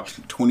about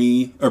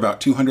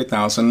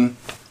 200,000,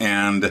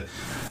 and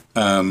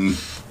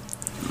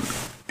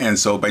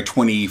so by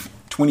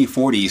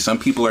 2040, some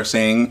people are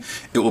saying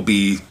it will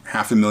be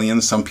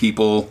 500,000. Some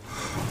people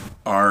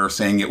are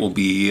saying it will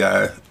be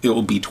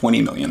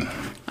 20 million.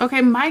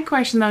 Okay, my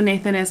question though,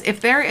 Nathan, is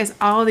if there is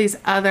all these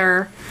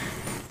other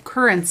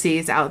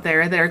currencies out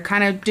there that are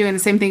kind of doing the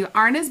same thing,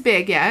 aren't as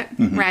big yet,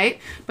 right?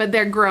 But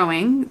they're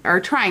growing or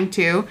trying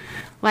to.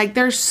 Like,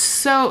 there's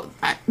so...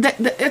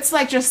 it's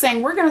like just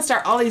saying, we're going to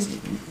start all these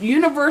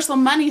universal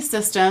money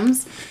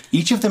systems.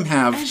 Each of them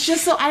have... It's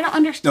just so... I don't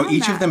understand No,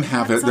 each of them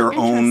have their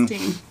own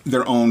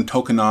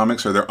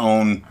tokenomics or their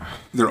own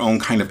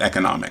kind of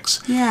economics.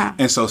 Yeah.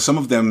 And so some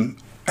of them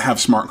have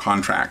smart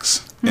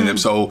contracts. And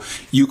so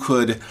you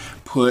could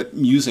put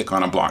music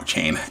on a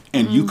blockchain,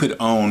 and you could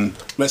own...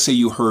 Let's say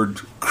you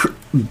heard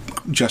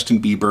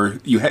Justin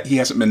Bieber. He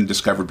hasn't been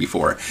discovered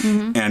before.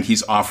 And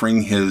he's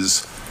offering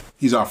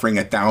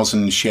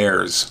 1,000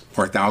 shares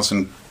or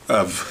 1,000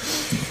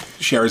 of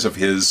shares of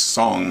his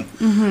song.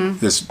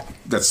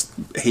 That's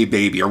Hey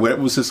Baby, or what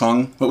was his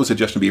song? What was the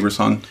Justin Bieber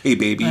song? Hey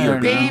Baby.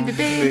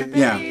 Baby.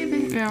 Yeah.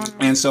 Yeah.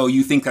 And so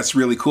you think that's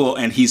really cool,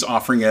 and he's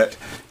offering it.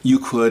 You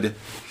could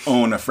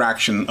own a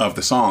fraction of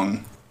the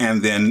song,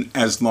 and then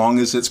as long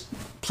as it's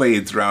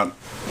played throughout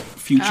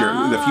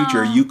the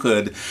future, you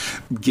could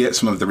get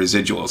some of the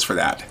residuals for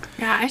that.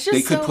 Yeah, it's just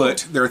They could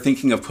they're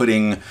thinking of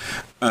putting,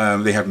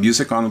 they have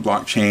music on the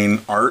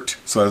blockchain, art,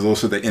 so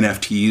those are the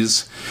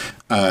NFTs,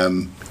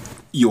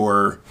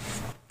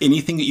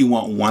 anything that you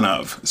want one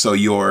of, so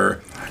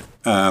your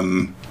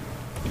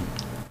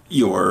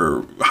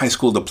high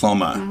school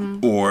diploma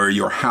or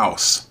your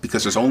house,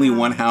 because there's only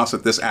one house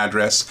at this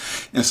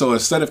address. And so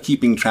instead of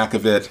keeping track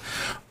of it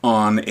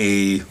on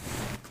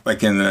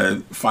like in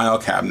the file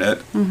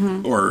cabinet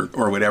or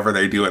whatever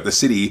they do at the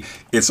city,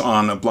 it's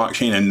on a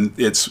blockchain, and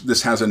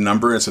this has a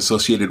number, it's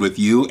associated with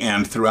you,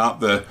 and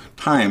throughout the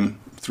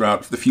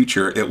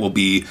future, it will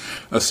be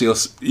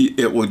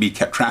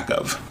kept track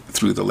of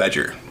through the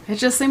ledger. It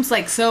just seems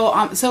like so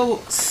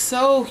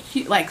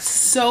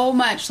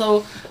much,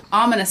 so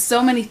ominous,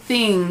 so many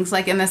things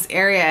like in this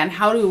area. And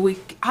how do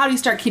you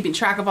start keeping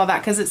track of all that?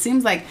 Because it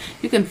seems like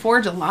you can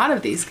forge a lot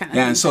of these kind of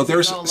things. And so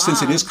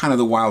since it is kind of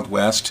the Wild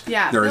West,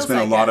 there has been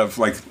a lot of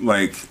like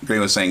Gray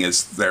was saying,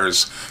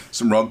 there's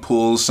some rug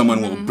pulls.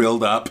 Someone will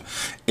build up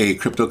a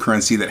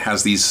cryptocurrency that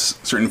has these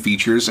certain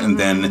features, and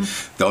then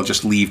they'll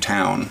just leave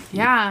town.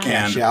 Yeah.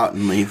 Cash out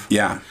and leave.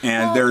 Yeah,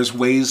 and there's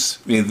ways.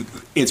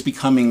 It's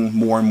becoming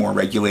more and more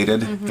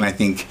regulated, and I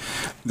think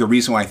the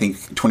reason why I think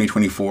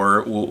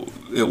 2024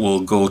 will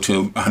go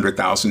to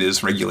 100,000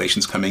 is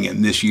regulations coming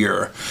in this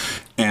year,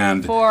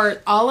 and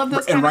for all of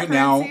those. And kind right of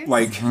now,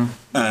 currencies?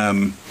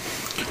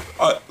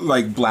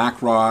 like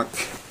BlackRock,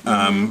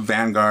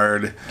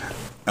 Vanguard,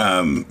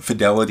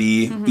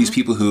 Fidelity, these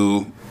people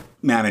who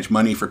manage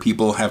money for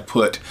people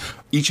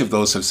each of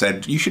those have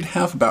said you should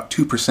have about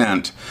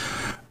 2%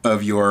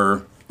 of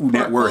your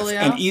net worth,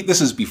 and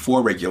this is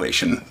before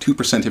regulation,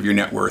 2% of your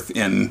net worth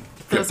in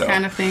crypto. Those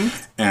kind of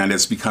things. And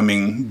it's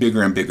becoming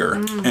bigger and bigger,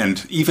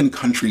 and even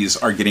countries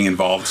are getting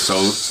involved. So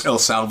El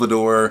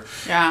Salvador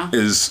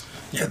is...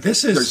 Yeah,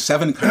 there's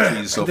 7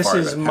 countries so far.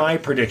 This is my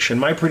prediction.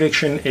 My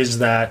prediction is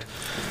that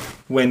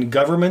when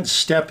governments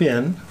step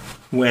in,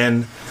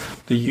 when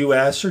the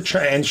U.S.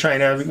 and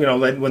China,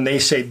 when they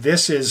say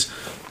this is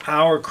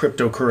our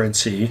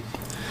cryptocurrency,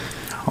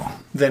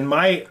 then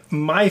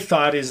my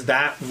thought is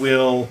that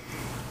will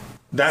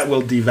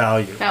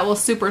devalue. That will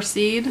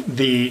supersede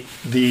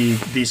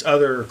these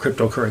other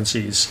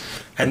cryptocurrencies,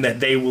 and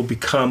that they will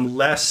become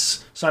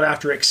less sought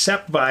after,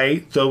 except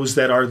by those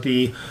that are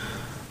the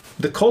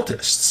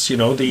cultists,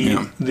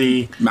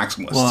 the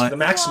maximalists. Well, the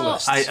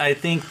maximalists. I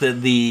think that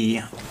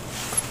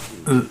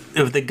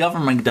if the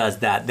government does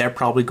that, they're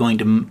probably going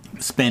to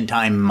spend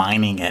time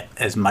mining it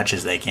as much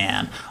as they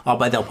can. I'll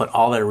bet they'll put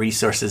all their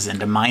resources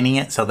into mining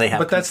it, so they have.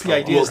 But that's the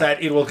idea: is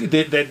that it will.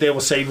 That they will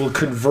say we're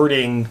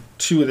converting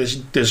to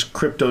this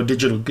crypto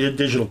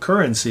digital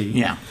currency.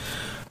 Yeah,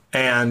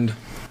 and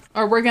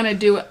Or we're going to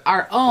do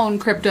our own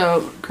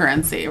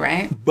cryptocurrency,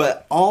 right?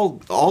 But all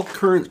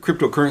current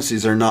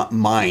cryptocurrencies are not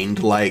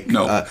mined like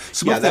No,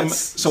 some of them.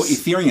 So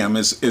Ethereum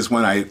is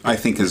one I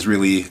think is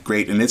really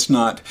great, and it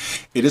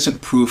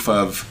isn't proof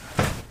of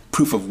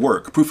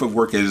work. Proof of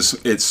work is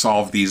it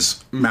solved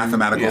these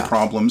mathematical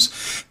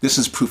problems. This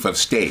is proof of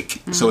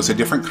stake. So it's a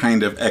different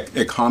kind of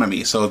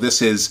economy. So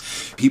this is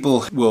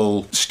people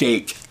will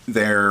stake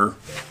their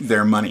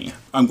money.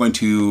 I'm going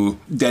to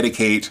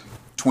dedicate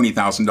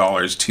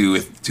 $20,000 to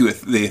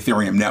the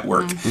Ethereum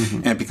network,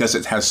 and because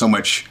it has so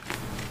much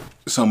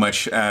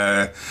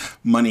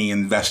money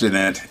invested in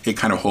it, it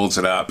kind of holds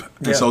it up.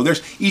 And so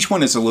each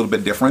one is a little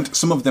bit different.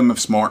 Some of them have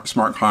smart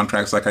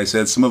contracts, like I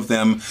said. Some of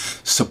them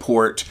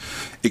support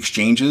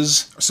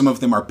exchanges. Some of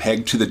them are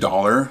pegged to the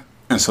dollar,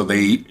 and so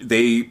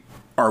they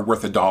are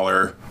worth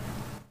 $1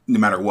 no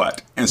matter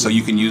what. And so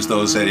you can use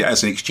those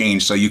as an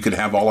exchange. So you could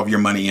have all of your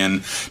money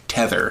in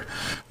Tether,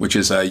 which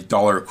is a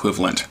dollar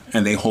equivalent,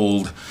 and they're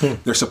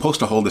supposed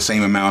to hold the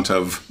same amount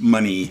of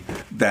money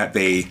that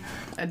they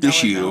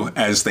issue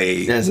as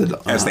they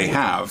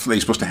have. They're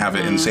supposed to have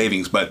it in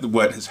savings, but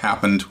what has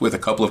happened with a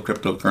couple of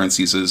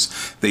cryptocurrencies is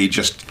they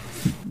just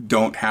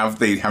don't have.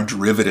 They have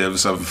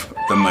derivatives of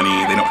the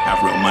money. They don't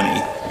have real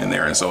money in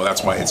there, and so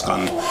that's why it's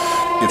unstable.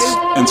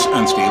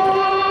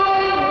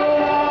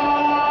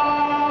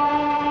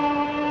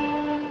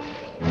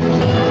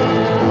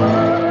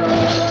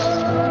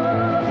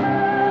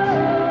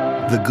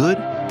 The good,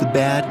 the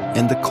bad,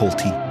 and the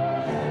culty.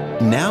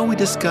 Now we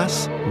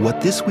discuss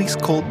what this week's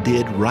cult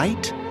did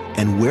right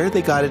and where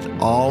they got it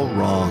all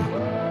wrong.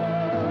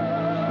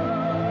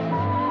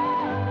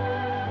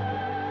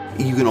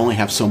 You can only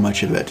have so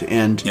much of it,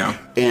 and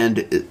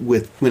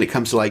when it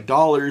comes to like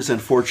dollars,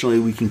 unfortunately,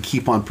 we can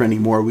keep on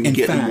printing more. We can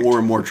get in more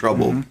and more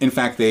trouble. In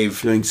fact,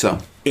 they've doing so.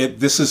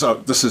 This is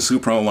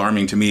super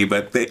alarming to me,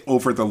 but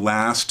over the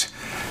last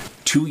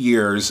 2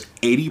 years,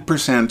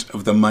 80%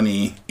 of the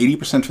money,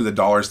 80% of the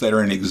dollars that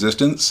are in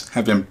existence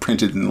have been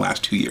printed in the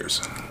last 2 years.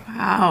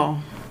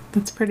 Wow.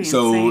 That's pretty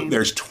insane. So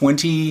there's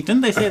 20...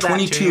 Didn't they say that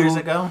 2 years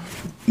ago?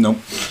 Nope.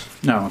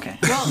 No, okay.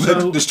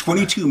 There's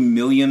 22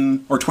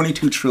 million or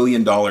 $22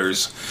 trillion,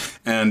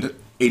 and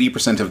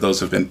 80% of those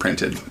have been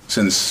printed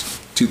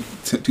since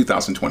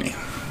 2020.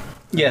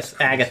 Yes,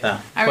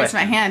 Agatha. I raised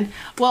my hand.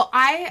 Well,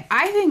 I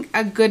think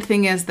a good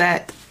thing is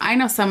that I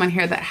know someone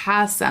here that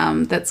has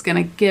some that's going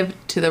to give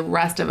to the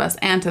rest of us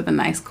and to the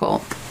nice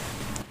cult.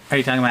 Are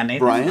you talking about Nathan?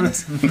 Brian?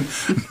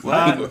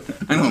 I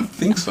don't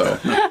think so.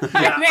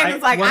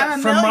 Nathan's like, I'm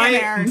a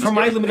millionaire. From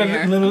my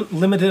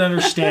limited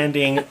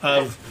understanding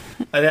of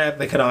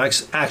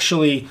economics,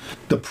 actually,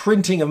 the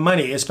printing of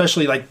money,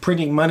 especially like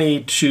printing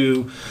money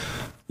to,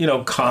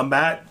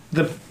 combat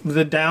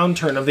the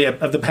downturn of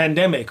the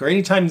pandemic, or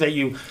anytime that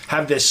you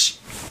have this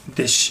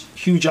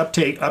huge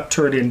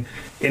upturn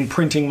in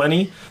printing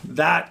money,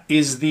 that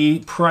is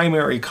the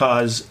primary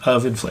cause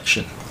of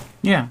inflation.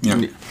 Yeah.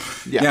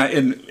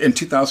 In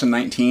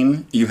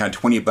 2019, you had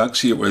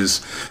 $20. It was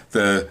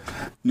the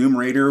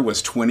numerator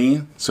was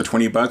 20, so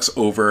 $20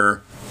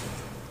 over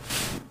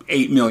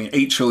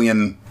 8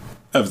 trillion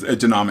of a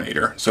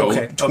denominator.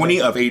 So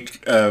 20 of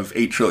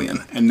 8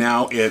 trillion, and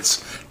now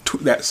it's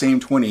that same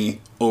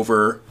 20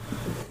 over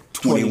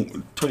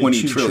 20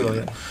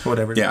 trillion.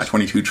 Whatever it is.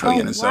 22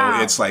 trillion. And so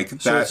it's like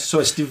that. So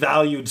it's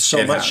devalued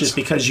so much just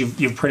because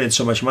you've printed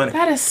so much money.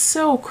 That is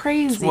so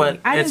crazy.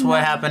 It's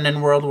what happened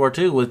in World War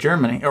II with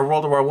Germany, or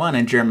World War I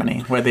in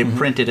Germany, where they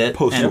printed it.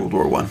 Post-World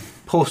War I.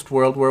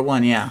 Post-World War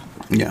I,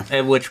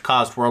 Yeah. Which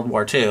caused World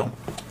War II.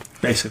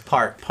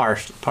 Basically.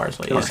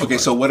 Partially. Yeah. Okay,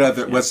 so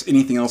what's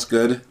anything else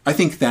good? I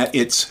think that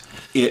it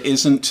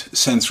isn't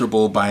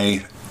censorable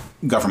by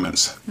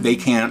governments. They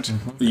can't.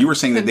 You were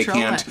saying that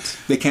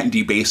they can't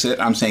debase it.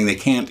 I'm saying they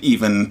can't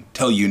even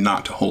tell you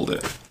not to hold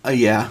it.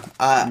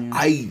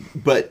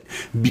 But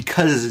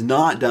because it's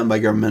not done by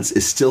governments,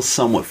 it's still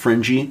somewhat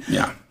fringy.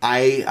 Yeah.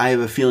 I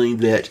have a feeling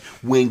that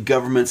when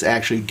governments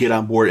actually get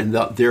on board and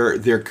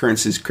their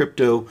currency is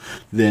crypto,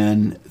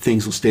 then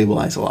things will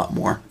stabilize a lot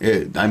more.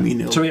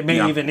 So it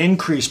may even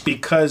increase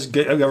because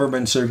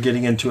governments are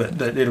getting into it.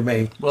 That it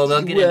may. Well,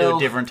 they'll get into a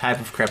different type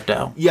of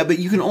crypto. Yeah, but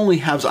you can only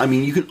have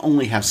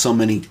so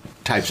many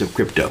types of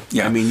crypto.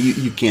 Yeah.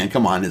 You can't.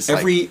 Come on, it's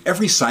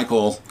every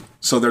cycle.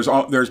 So there's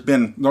always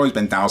been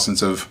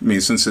thousands of,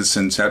 since its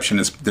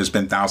inception, there's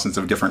been thousands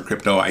of different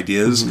crypto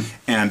ideas,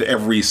 and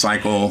every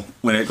cycle,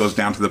 when it goes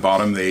down to the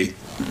bottom, they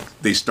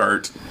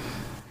start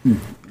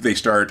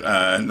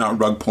not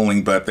rug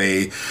pulling, but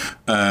they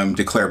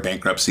declare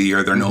bankruptcy,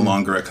 or they're no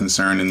longer a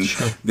concern, and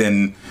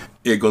then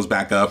it goes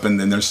back up, and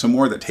then there's some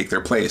more that take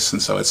their place,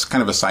 and so it's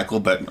kind of a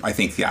cycle. But I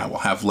think we'll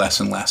have less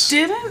and less.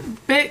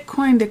 Didn't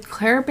Bitcoin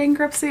declare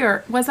bankruptcy,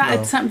 or was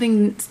that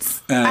something?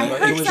 I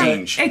heard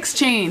exchange. Yeah.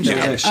 Exchange.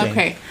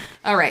 Okay,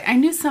 all right. I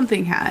knew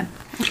something had.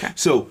 Okay.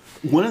 So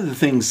one of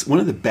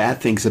the bad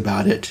things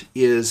about it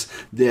is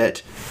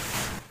that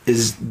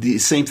is the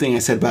same thing I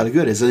said about a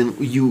good, is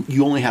you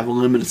only have a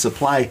limited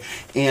supply,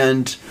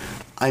 and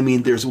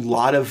there's a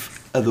lot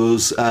of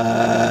those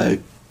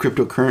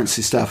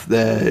cryptocurrency stuff,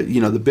 the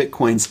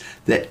Bitcoins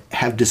that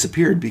have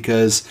disappeared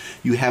because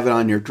you have it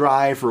on your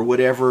drive or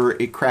whatever,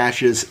 it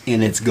crashes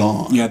and it's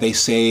gone. Yeah, they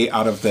say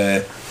out of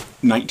the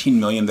 19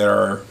 million that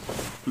are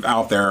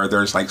out there,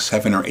 there's like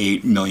 7 or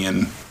 8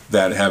 million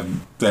that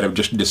have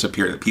just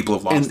disappeared. That people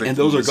have lost their and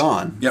those keys. are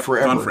gone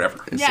forever. Gone forever.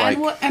 It's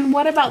Yeah, and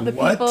what about the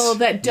people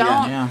that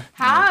don't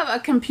have a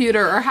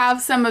computer or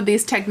have some of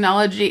these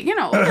technology?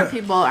 Older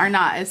people are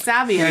not as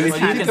savvy And as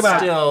if you think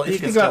about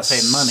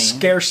pay money.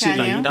 scarcity,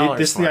 Can you?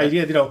 this is the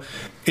idea.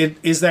 It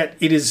is that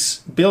it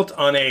is built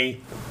on a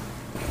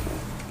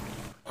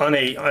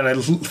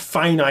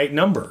finite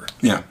number.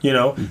 Yeah.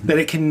 That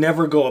it can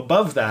never go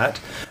above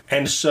that,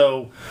 and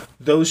so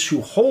those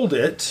who hold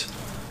it,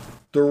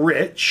 the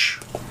rich,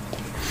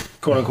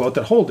 quote unquote,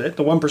 that hold it,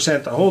 the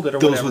 1% that hold it, or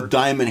those whatever. with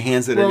diamond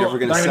hands that are never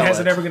going to sell diamond hands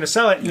it. that are never going to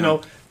sell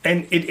it.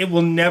 And it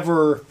will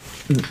never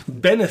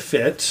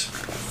benefit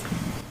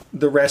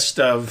the rest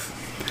of.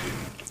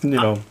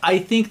 I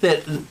think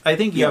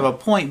you have a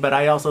point, but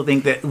I also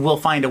think that we'll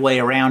find a way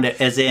around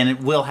it, as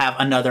in we'll have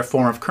another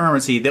form of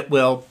currency that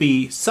will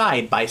be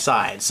side by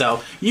side.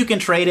 So you can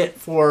trade it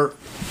for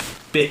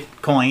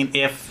Bitcoin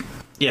if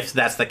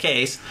that's the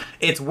case.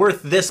 It's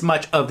worth this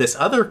much of this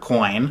other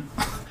coin.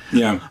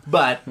 Yeah.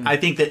 But I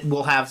think that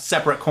we'll have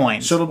separate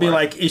coins. So it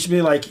should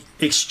be like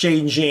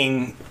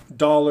exchanging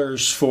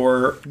dollars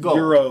for Gold.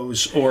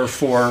 euros or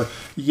for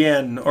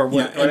yen or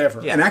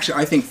whatever. And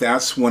actually, I think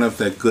that's one of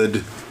the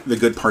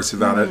good parts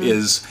about it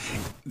is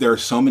there are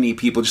so many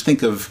people. Just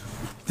think of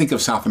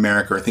South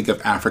America or think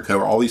of Africa,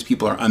 where all these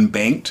people are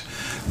unbanked.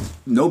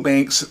 No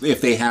banks,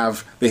 if they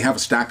have a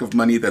stack of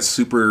money that's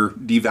super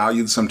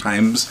devalued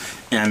sometimes,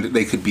 and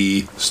they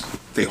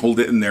hold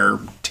it in their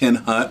tin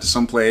hut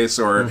someplace,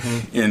 or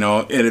and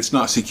it's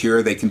not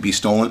secure. They can be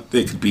stolen.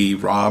 They could be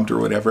robbed or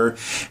whatever,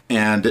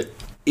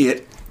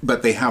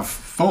 but they have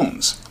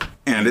phones.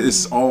 And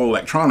it's all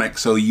electronic,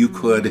 so you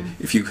could,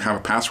 if you have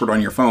a password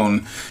on your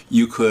phone,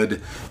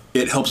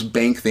 it helps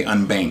bank the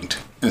unbanked.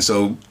 And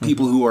so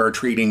people who are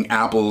trading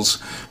apples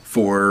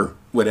for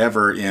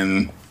whatever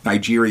in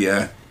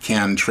Nigeria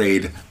can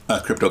trade a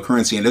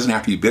cryptocurrency. And it doesn't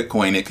have to be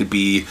Bitcoin. It could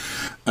be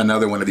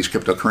another one of these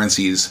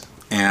cryptocurrencies.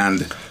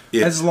 And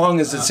as long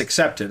as it's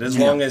accepted,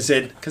 long as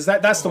because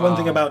that's the one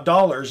thing about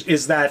dollars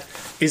is that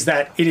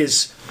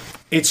it's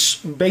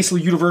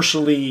basically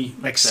universally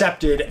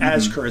accepted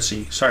as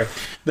currency. Sorry,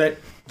 that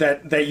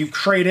you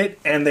trade it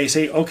and they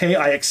say, okay,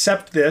 I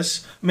accept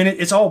this. I mean,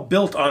 it's all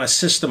built on a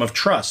system of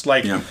trust.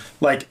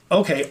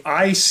 Okay,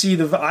 I see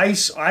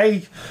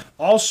I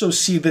also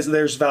see that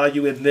there's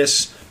value in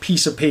this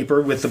piece of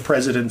paper with the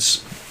president's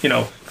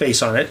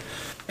face on it,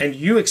 and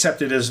you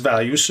accept it as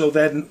value. So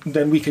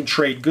then we can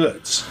trade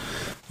goods.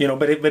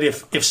 But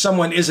if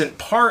someone isn't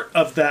part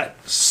of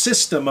that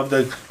system of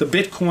the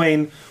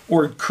Bitcoin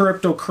or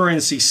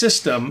cryptocurrency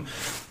system,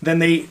 then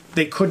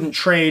they couldn't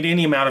trade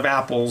any amount of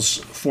apples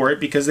for it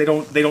because they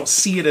don't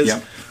see it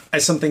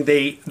as something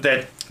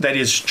that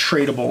is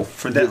tradable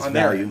for them on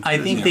their value. I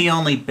think the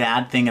only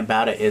bad thing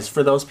about it is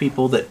for those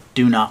people that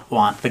do not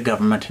want the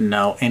government to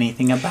know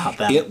anything about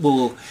them.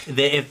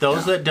 If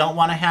those that don't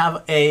want to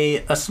have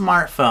a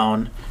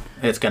smartphone,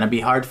 it's going to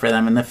be hard for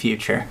them in the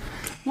future.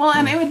 Well,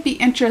 and it would be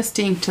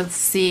interesting to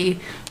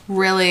see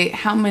really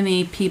how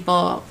many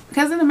people,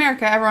 because in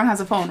America everyone has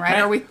a phone,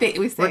 right? Or we say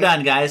we're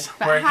done, guys.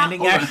 We're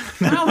ending our.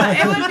 No, but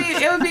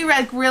it would be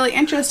like really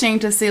interesting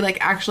to see like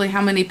actually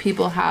how many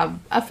people have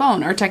a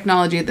phone or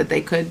technology that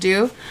they could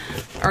do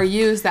or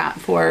use that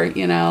for.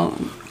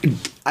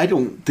 I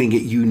don't think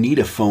you need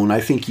a phone.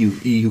 I think you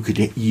have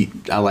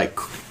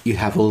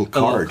a little card.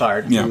 A little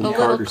card. Yeah. A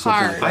little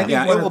card. I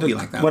think it will be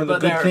like that. One of the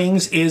good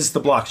things is the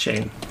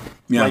blockchain.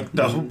 Yeah. Like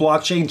the whole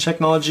blockchain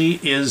technology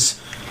is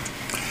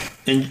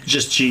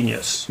just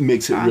genius.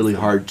 Makes it really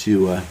hard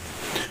to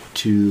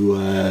do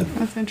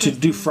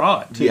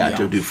fraud.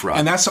 To do fraud.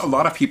 And that's a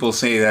lot of people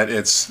say that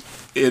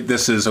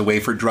this is a way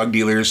for drug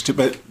dealers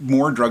but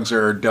more drugs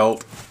are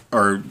dealt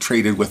or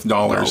traded with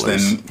dollars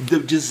than.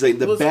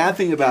 The bad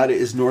thing about it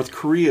is North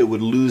Korea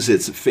would lose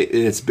its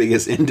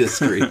biggest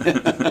industry.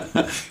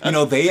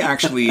 They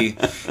actually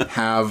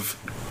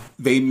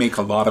they make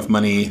a lot of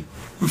money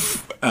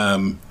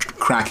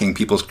cracking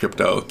people's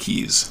crypto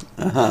keys.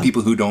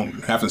 People who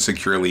haven't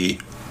securely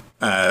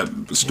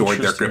stored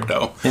their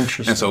crypto.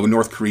 Interesting. And so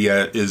North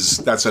Korea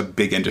that's a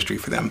big industry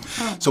for them.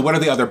 So what are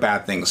the other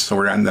bad things? So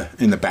we're in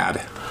the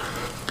bad.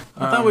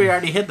 I thought we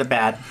already hit the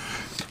bad.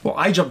 Well,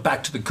 I jumped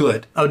back to the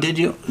good. Oh, did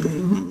you?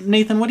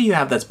 Nathan, what do you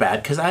have that's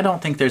bad? Because I don't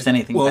think there's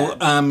anything bad.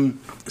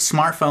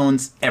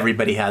 Smartphones,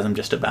 everybody has them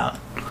just about.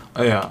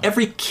 Oh, yeah.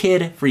 Every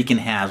kid freaking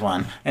has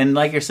one. And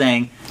like you're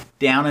saying,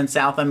 down in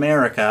South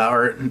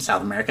America,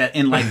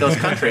 in like those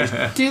countries,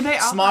 Do they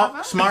all have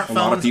them?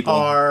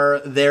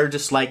 smartphones they're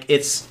just like,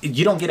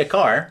 you don't get a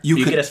car,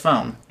 you get a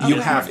phone.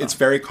 It's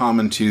very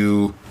common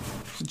to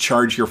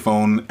charge your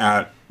phone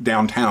at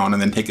downtown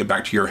and then take it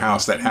back to your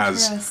house that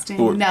has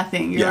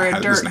nothing.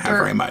 doesn't have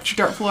very much.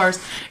 Dirt floors.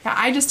 Yeah,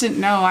 I just didn't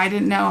know. I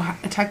didn't know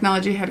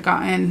technology had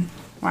gotten.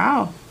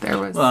 Wow, there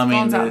was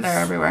phones out there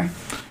everywhere.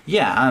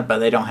 Yeah, but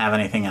they don't have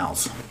anything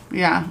else.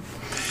 Yeah.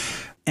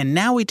 And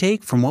now we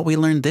take from what we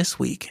learned this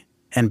week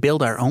and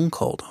build our own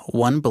cult,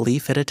 one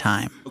belief at a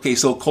time. Okay,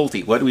 so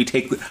Colty, what do we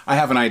take? I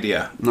have an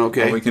idea.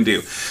 Okay. What we can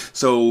do.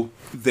 So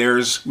I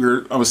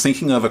was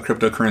thinking of a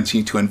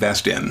cryptocurrency to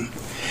invest in,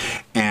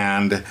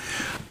 and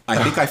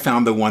I think I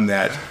found the one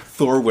that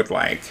Thor would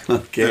like.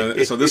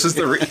 Okay. So this is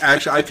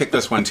actually I picked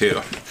this one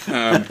too.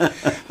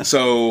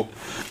 So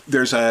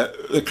there's a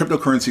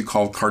cryptocurrency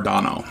called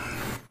Cardano,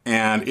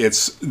 and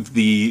it's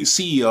the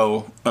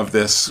CEO of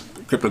this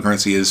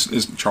cryptocurrency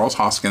is Charles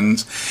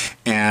Hoskins,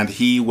 and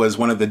he was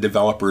one of the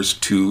developers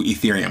to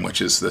Ethereum,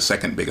 which is the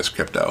second biggest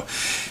crypto.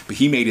 But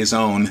he made his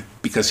own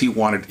because he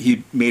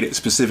made it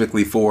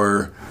specifically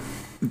for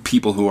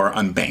people who are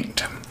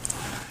unbanked.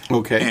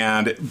 Okay.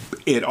 And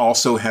it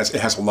also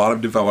has a lot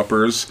of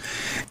developers,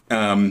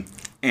 and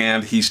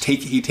he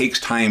takes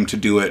time to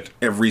do it.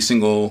 Every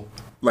single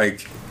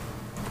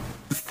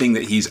thing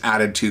that he's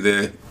added to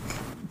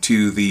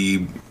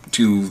the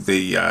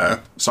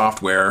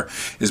software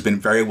has been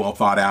very well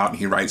thought out.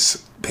 He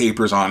writes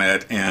papers on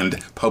it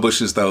and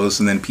publishes those,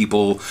 and then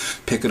people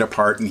pick it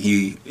apart, and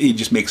he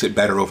just makes it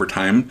better over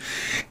time.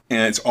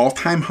 And its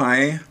all-time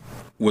high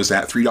was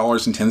at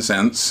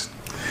 $3.10.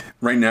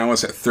 Right now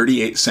it's at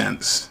 38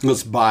 cents.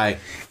 Let's buy.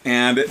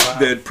 And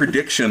the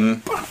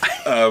prediction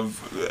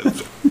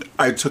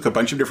I took a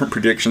bunch of different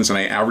predictions and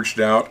I averaged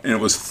it out, and it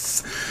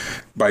was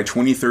by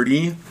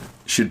 2030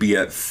 should be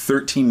at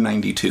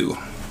 $13.92.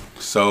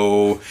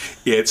 So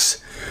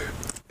it's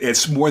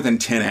more than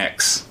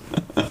 10x.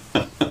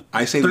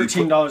 I say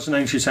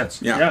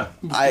 $13.92. Yeah.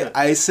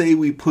 I say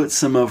we put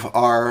some of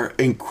our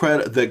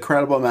the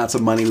incredible amounts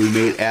of money we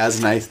made as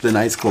the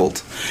Nice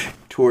Cult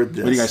toward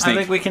this. What do you guys think? I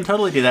think we can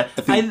totally do that.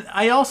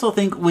 I also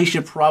think we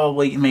should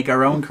probably make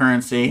our own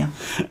currency.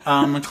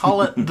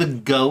 Call it the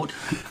GOAT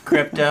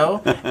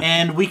crypto,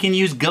 and we can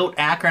use GOAT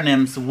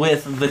acronyms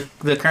with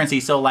the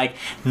currency. So,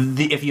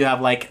 if you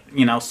have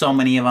so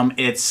many of them,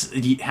 it's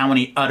how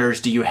many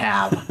udders do you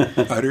have?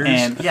 Udders?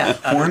 And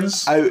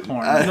horns? That's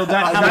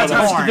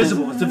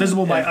divisible. It's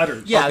divisible by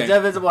udders. Yeah, Okay.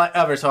 divisible by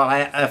udders. So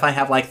if I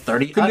have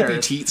 30 Couldn't it be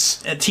udders,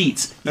 teats?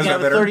 Teats. You Is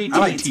have that better? 30 teats. I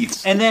like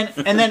teats. And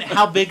then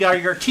how big are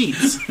your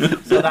teats?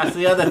 So that's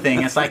the other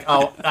thing. It's I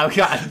got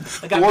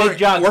big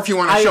jugs. Or if you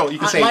want to show, you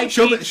can say,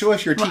 show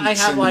us your teats. I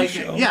have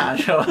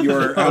show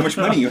show how much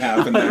money you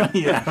have in there.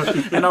 yeah,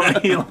 and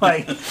I'll be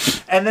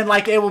and then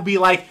it will be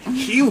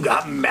you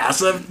got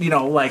massive,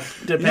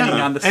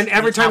 depending on the. And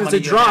every time it's a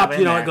drop,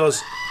 it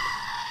goes.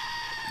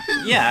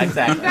 Yeah,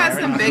 exactly. Got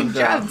some big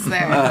jugs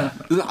there.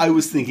 I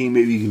was thinking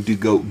maybe you can do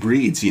goat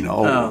breeds. You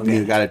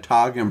okay. got a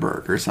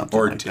Toggenburg or something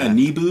Or like a that.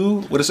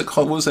 Nibu. What is it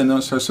called? What was that? No,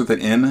 it starts with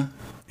an N.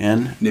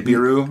 N?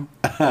 Nibiru.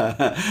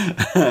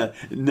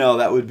 No,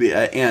 that would be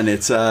N.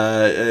 It's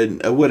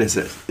what is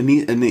it?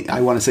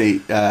 I want to say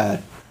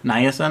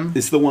Niacin?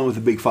 it's the one with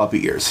the big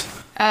floppy ears.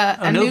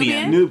 A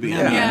Nubian? Nubian.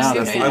 Yeah,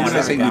 that's the Why one. would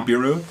I say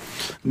Nibiru?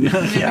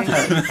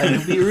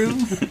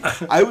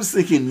 I was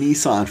thinking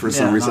Nissan for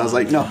some reason. I was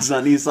like, no, it's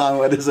not Nissan.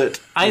 What is it?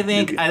 I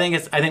think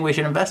we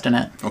should invest in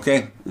it.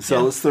 Okay.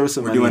 So let's throw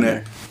some We're money doing in it.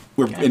 there.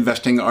 We're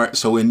investing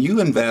so when you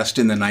invest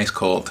in the Nice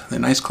Cult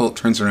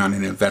turns around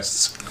and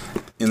invests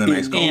in the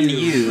Nice Cult. And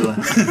you.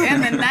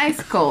 And the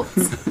Nice Colts.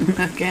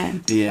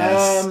 Again.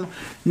 Yes.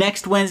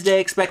 Next Wednesday,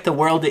 expect the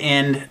world to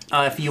end.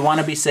 If you want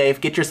to be safe,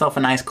 get yourself a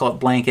Nice Cult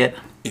blanket.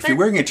 If you're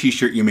wearing a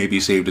t-shirt, you may be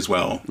saved as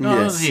well.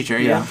 Yes. Teacher,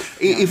 yeah.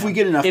 If we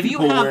get enough If you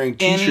people have wearing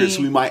T-shirts,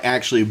 any- we might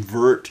actually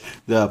avert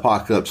the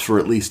apocalypse for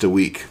at least a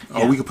week.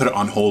 Or we could put it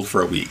on hold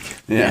for a week.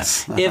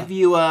 Yes. If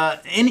you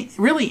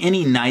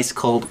any Nice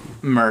Cult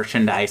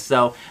merchandise,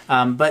 so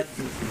but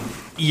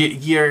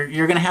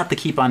you're gonna have to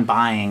keep on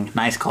buying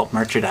Nice Cult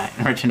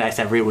merchandise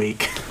every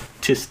week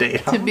to stay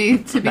To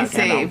be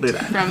saved do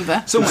that. from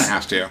the. Someone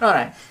has to. All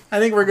right, I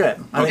think we're good.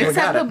 I think we Except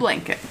got the it.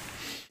 blanket.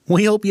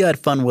 We hope you had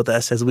fun with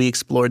us as we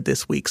explored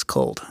this week's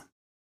cult.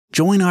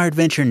 Join our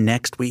adventure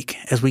next week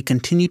as we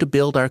continue to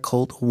build our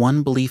cult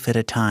one belief at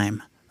a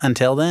time.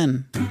 Until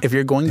then, if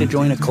you're going to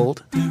join a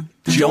cult,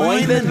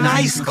 join the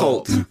Nice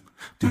Cult.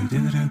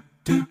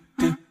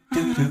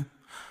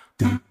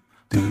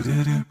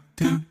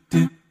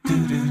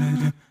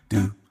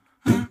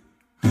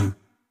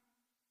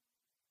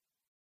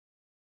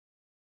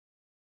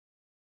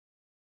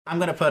 I'm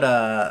gonna put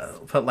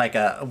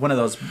one of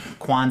those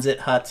Quonset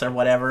huts or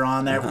whatever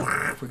on there.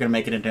 We're gonna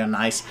make it into a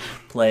nice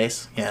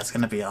place. Yeah, it's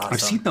gonna be awesome.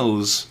 I've seen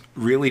those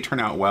really turn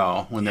out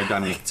well when they're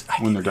done.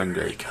 When they're done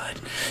really great. good.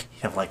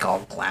 You have all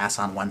glass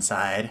on one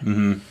side,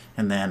 and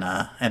then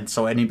and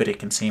so anybody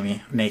can see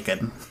me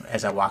naked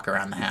as I walk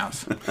around the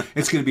house.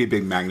 It's going to be a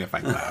big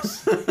magnifying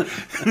glass.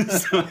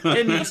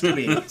 It needs to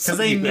be because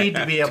they need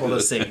to be able to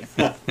see.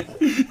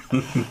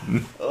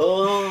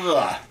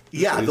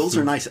 Yeah, those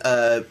are nice.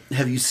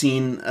 Have you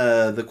seen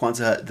the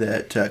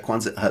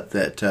Quonset hut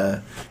that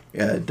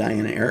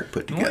Diane and Eric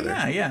put together?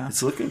 Yeah.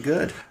 It's looking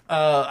good.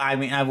 I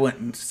mean, I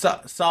wouldn't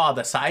saw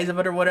the size of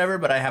it or whatever,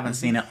 but I haven't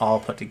seen it all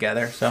put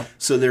together.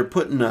 So they're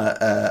putting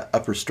a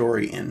upper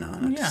story in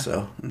on it. Yeah.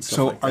 So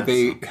So like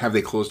that. have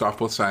they closed off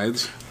both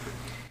sides?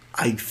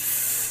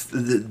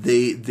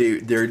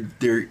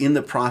 they're in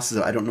the process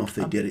of, I don't know if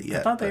they did it yet.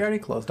 I thought they already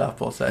closed off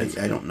both sides.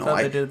 I don't know. Thought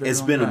they did it It's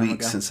long been a time week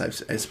ago.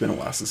 it's been a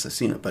while since I've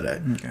seen it,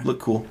 but look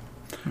cool.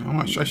 Oh,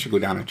 I should go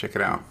down and check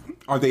it out.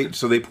 Are they?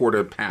 So they poured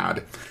a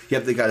pad.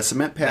 Yep, they got a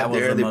cement That pad was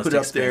there. the They most put it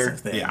up there.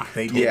 expensive thing. Yeah.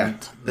 They Yeah,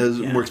 didn't. that was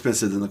more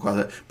expensive than the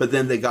closet. But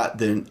then they got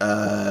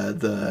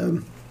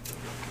the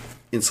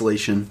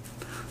insulation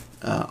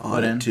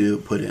on it to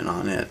put in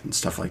on it and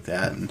stuff like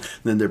that. And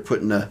then they're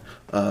putting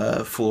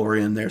a floor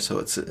in there, so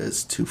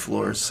it's 2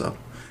 floors. So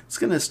it's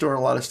going to store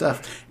a lot of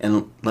stuff.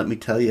 And let me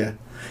tell you,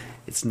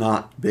 it's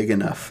not big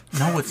enough.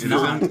 No, it's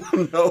not.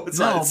 No, it's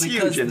not. It's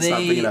because huge and it's not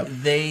big enough.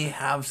 they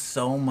have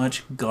so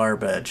much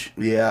garbage.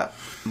 Yeah.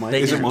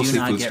 They Is it just mostly do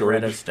not food get storage?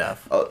 rid of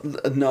stuff.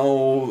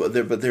 No,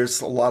 but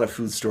there's a lot of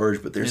food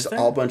storage, but there's Is there?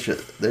 all bunch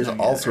of there's Oh,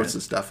 yeah, all there sorts is.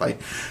 of stuff.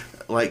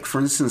 Like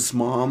for instance,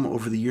 Mom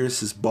over the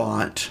years has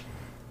bought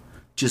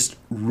just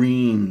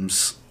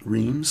reams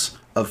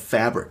of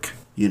fabric.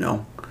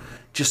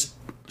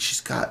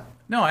 She's got.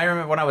 No, I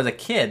remember when I was a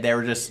kid, there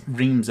were just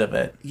reams of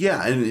it.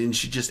 Yeah, and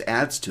she just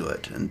adds to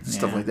it and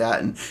stuff Yeah. like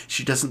that, and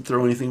she doesn't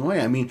throw anything away.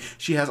 I mean,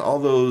 she has all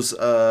those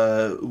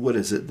what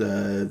is it,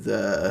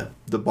 the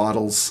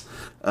bottles,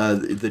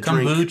 the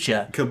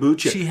Kombucha. drink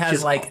kombucha. She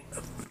has like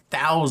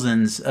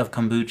thousands of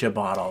kombucha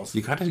bottles.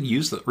 You got to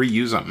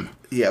reuse them.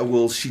 Yeah,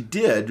 well, she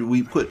did.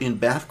 We put in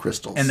bath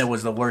crystals, And that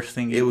was the worst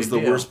thing you it was could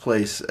the do. worst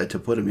place to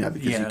put them,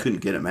 because Yeah. you couldn't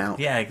get them out.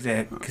 Yeah,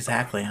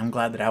 exactly. I'm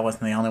glad that I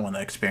wasn't the only one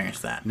that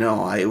experienced that.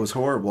 No, it was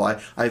horrible.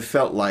 I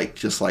felt like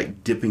just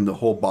like dipping the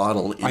whole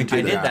bottle into I the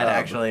did that tub.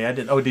 actually. I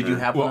did. Oh, did you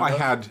have Well, one? Of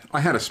those? I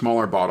had a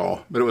smaller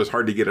bottle, but it was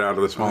hard to get it out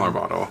of the smaller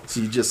bottle.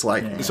 So you just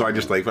like So I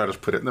just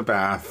put it in the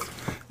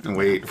bath and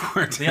wait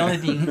for it to The only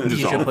thing you should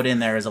dissolve. put in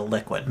there is a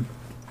liquid.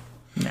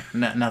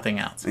 No, nothing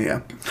else.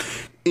 yeah.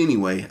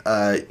 Anyway,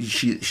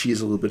 she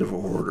is a little bit of a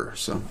hoarder,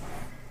 so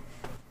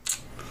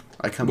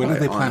I come. What by do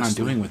they plan on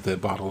honestly. doing with the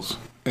bottles?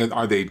 And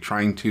are they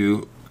trying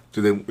to?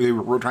 They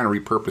were trying to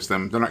repurpose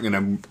them. They're not going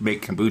to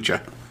make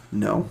kombucha.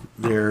 No,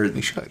 They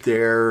should.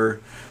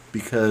 they're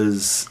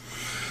because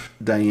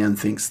Diane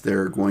thinks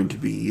they're going to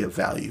be of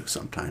value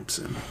sometime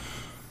soon.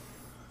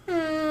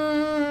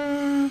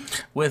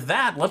 With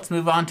that, let's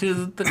move on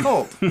to the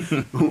cult.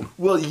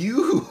 Well,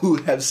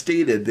 you have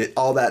stated that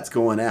all that's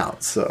going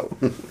out, so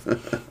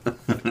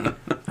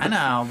I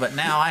know, but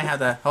now I have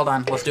to. Hold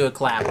on, let's do a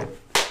clap.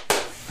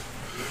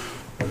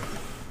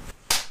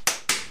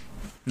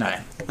 Okay,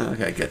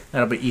 okay, good.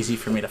 that'll be easy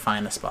for me to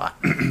find the spot.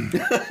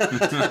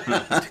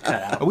 To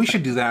cut out. Oh, we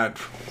should do that.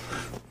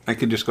 I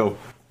could just go,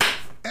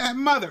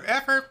 mother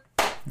effer.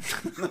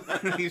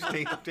 You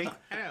take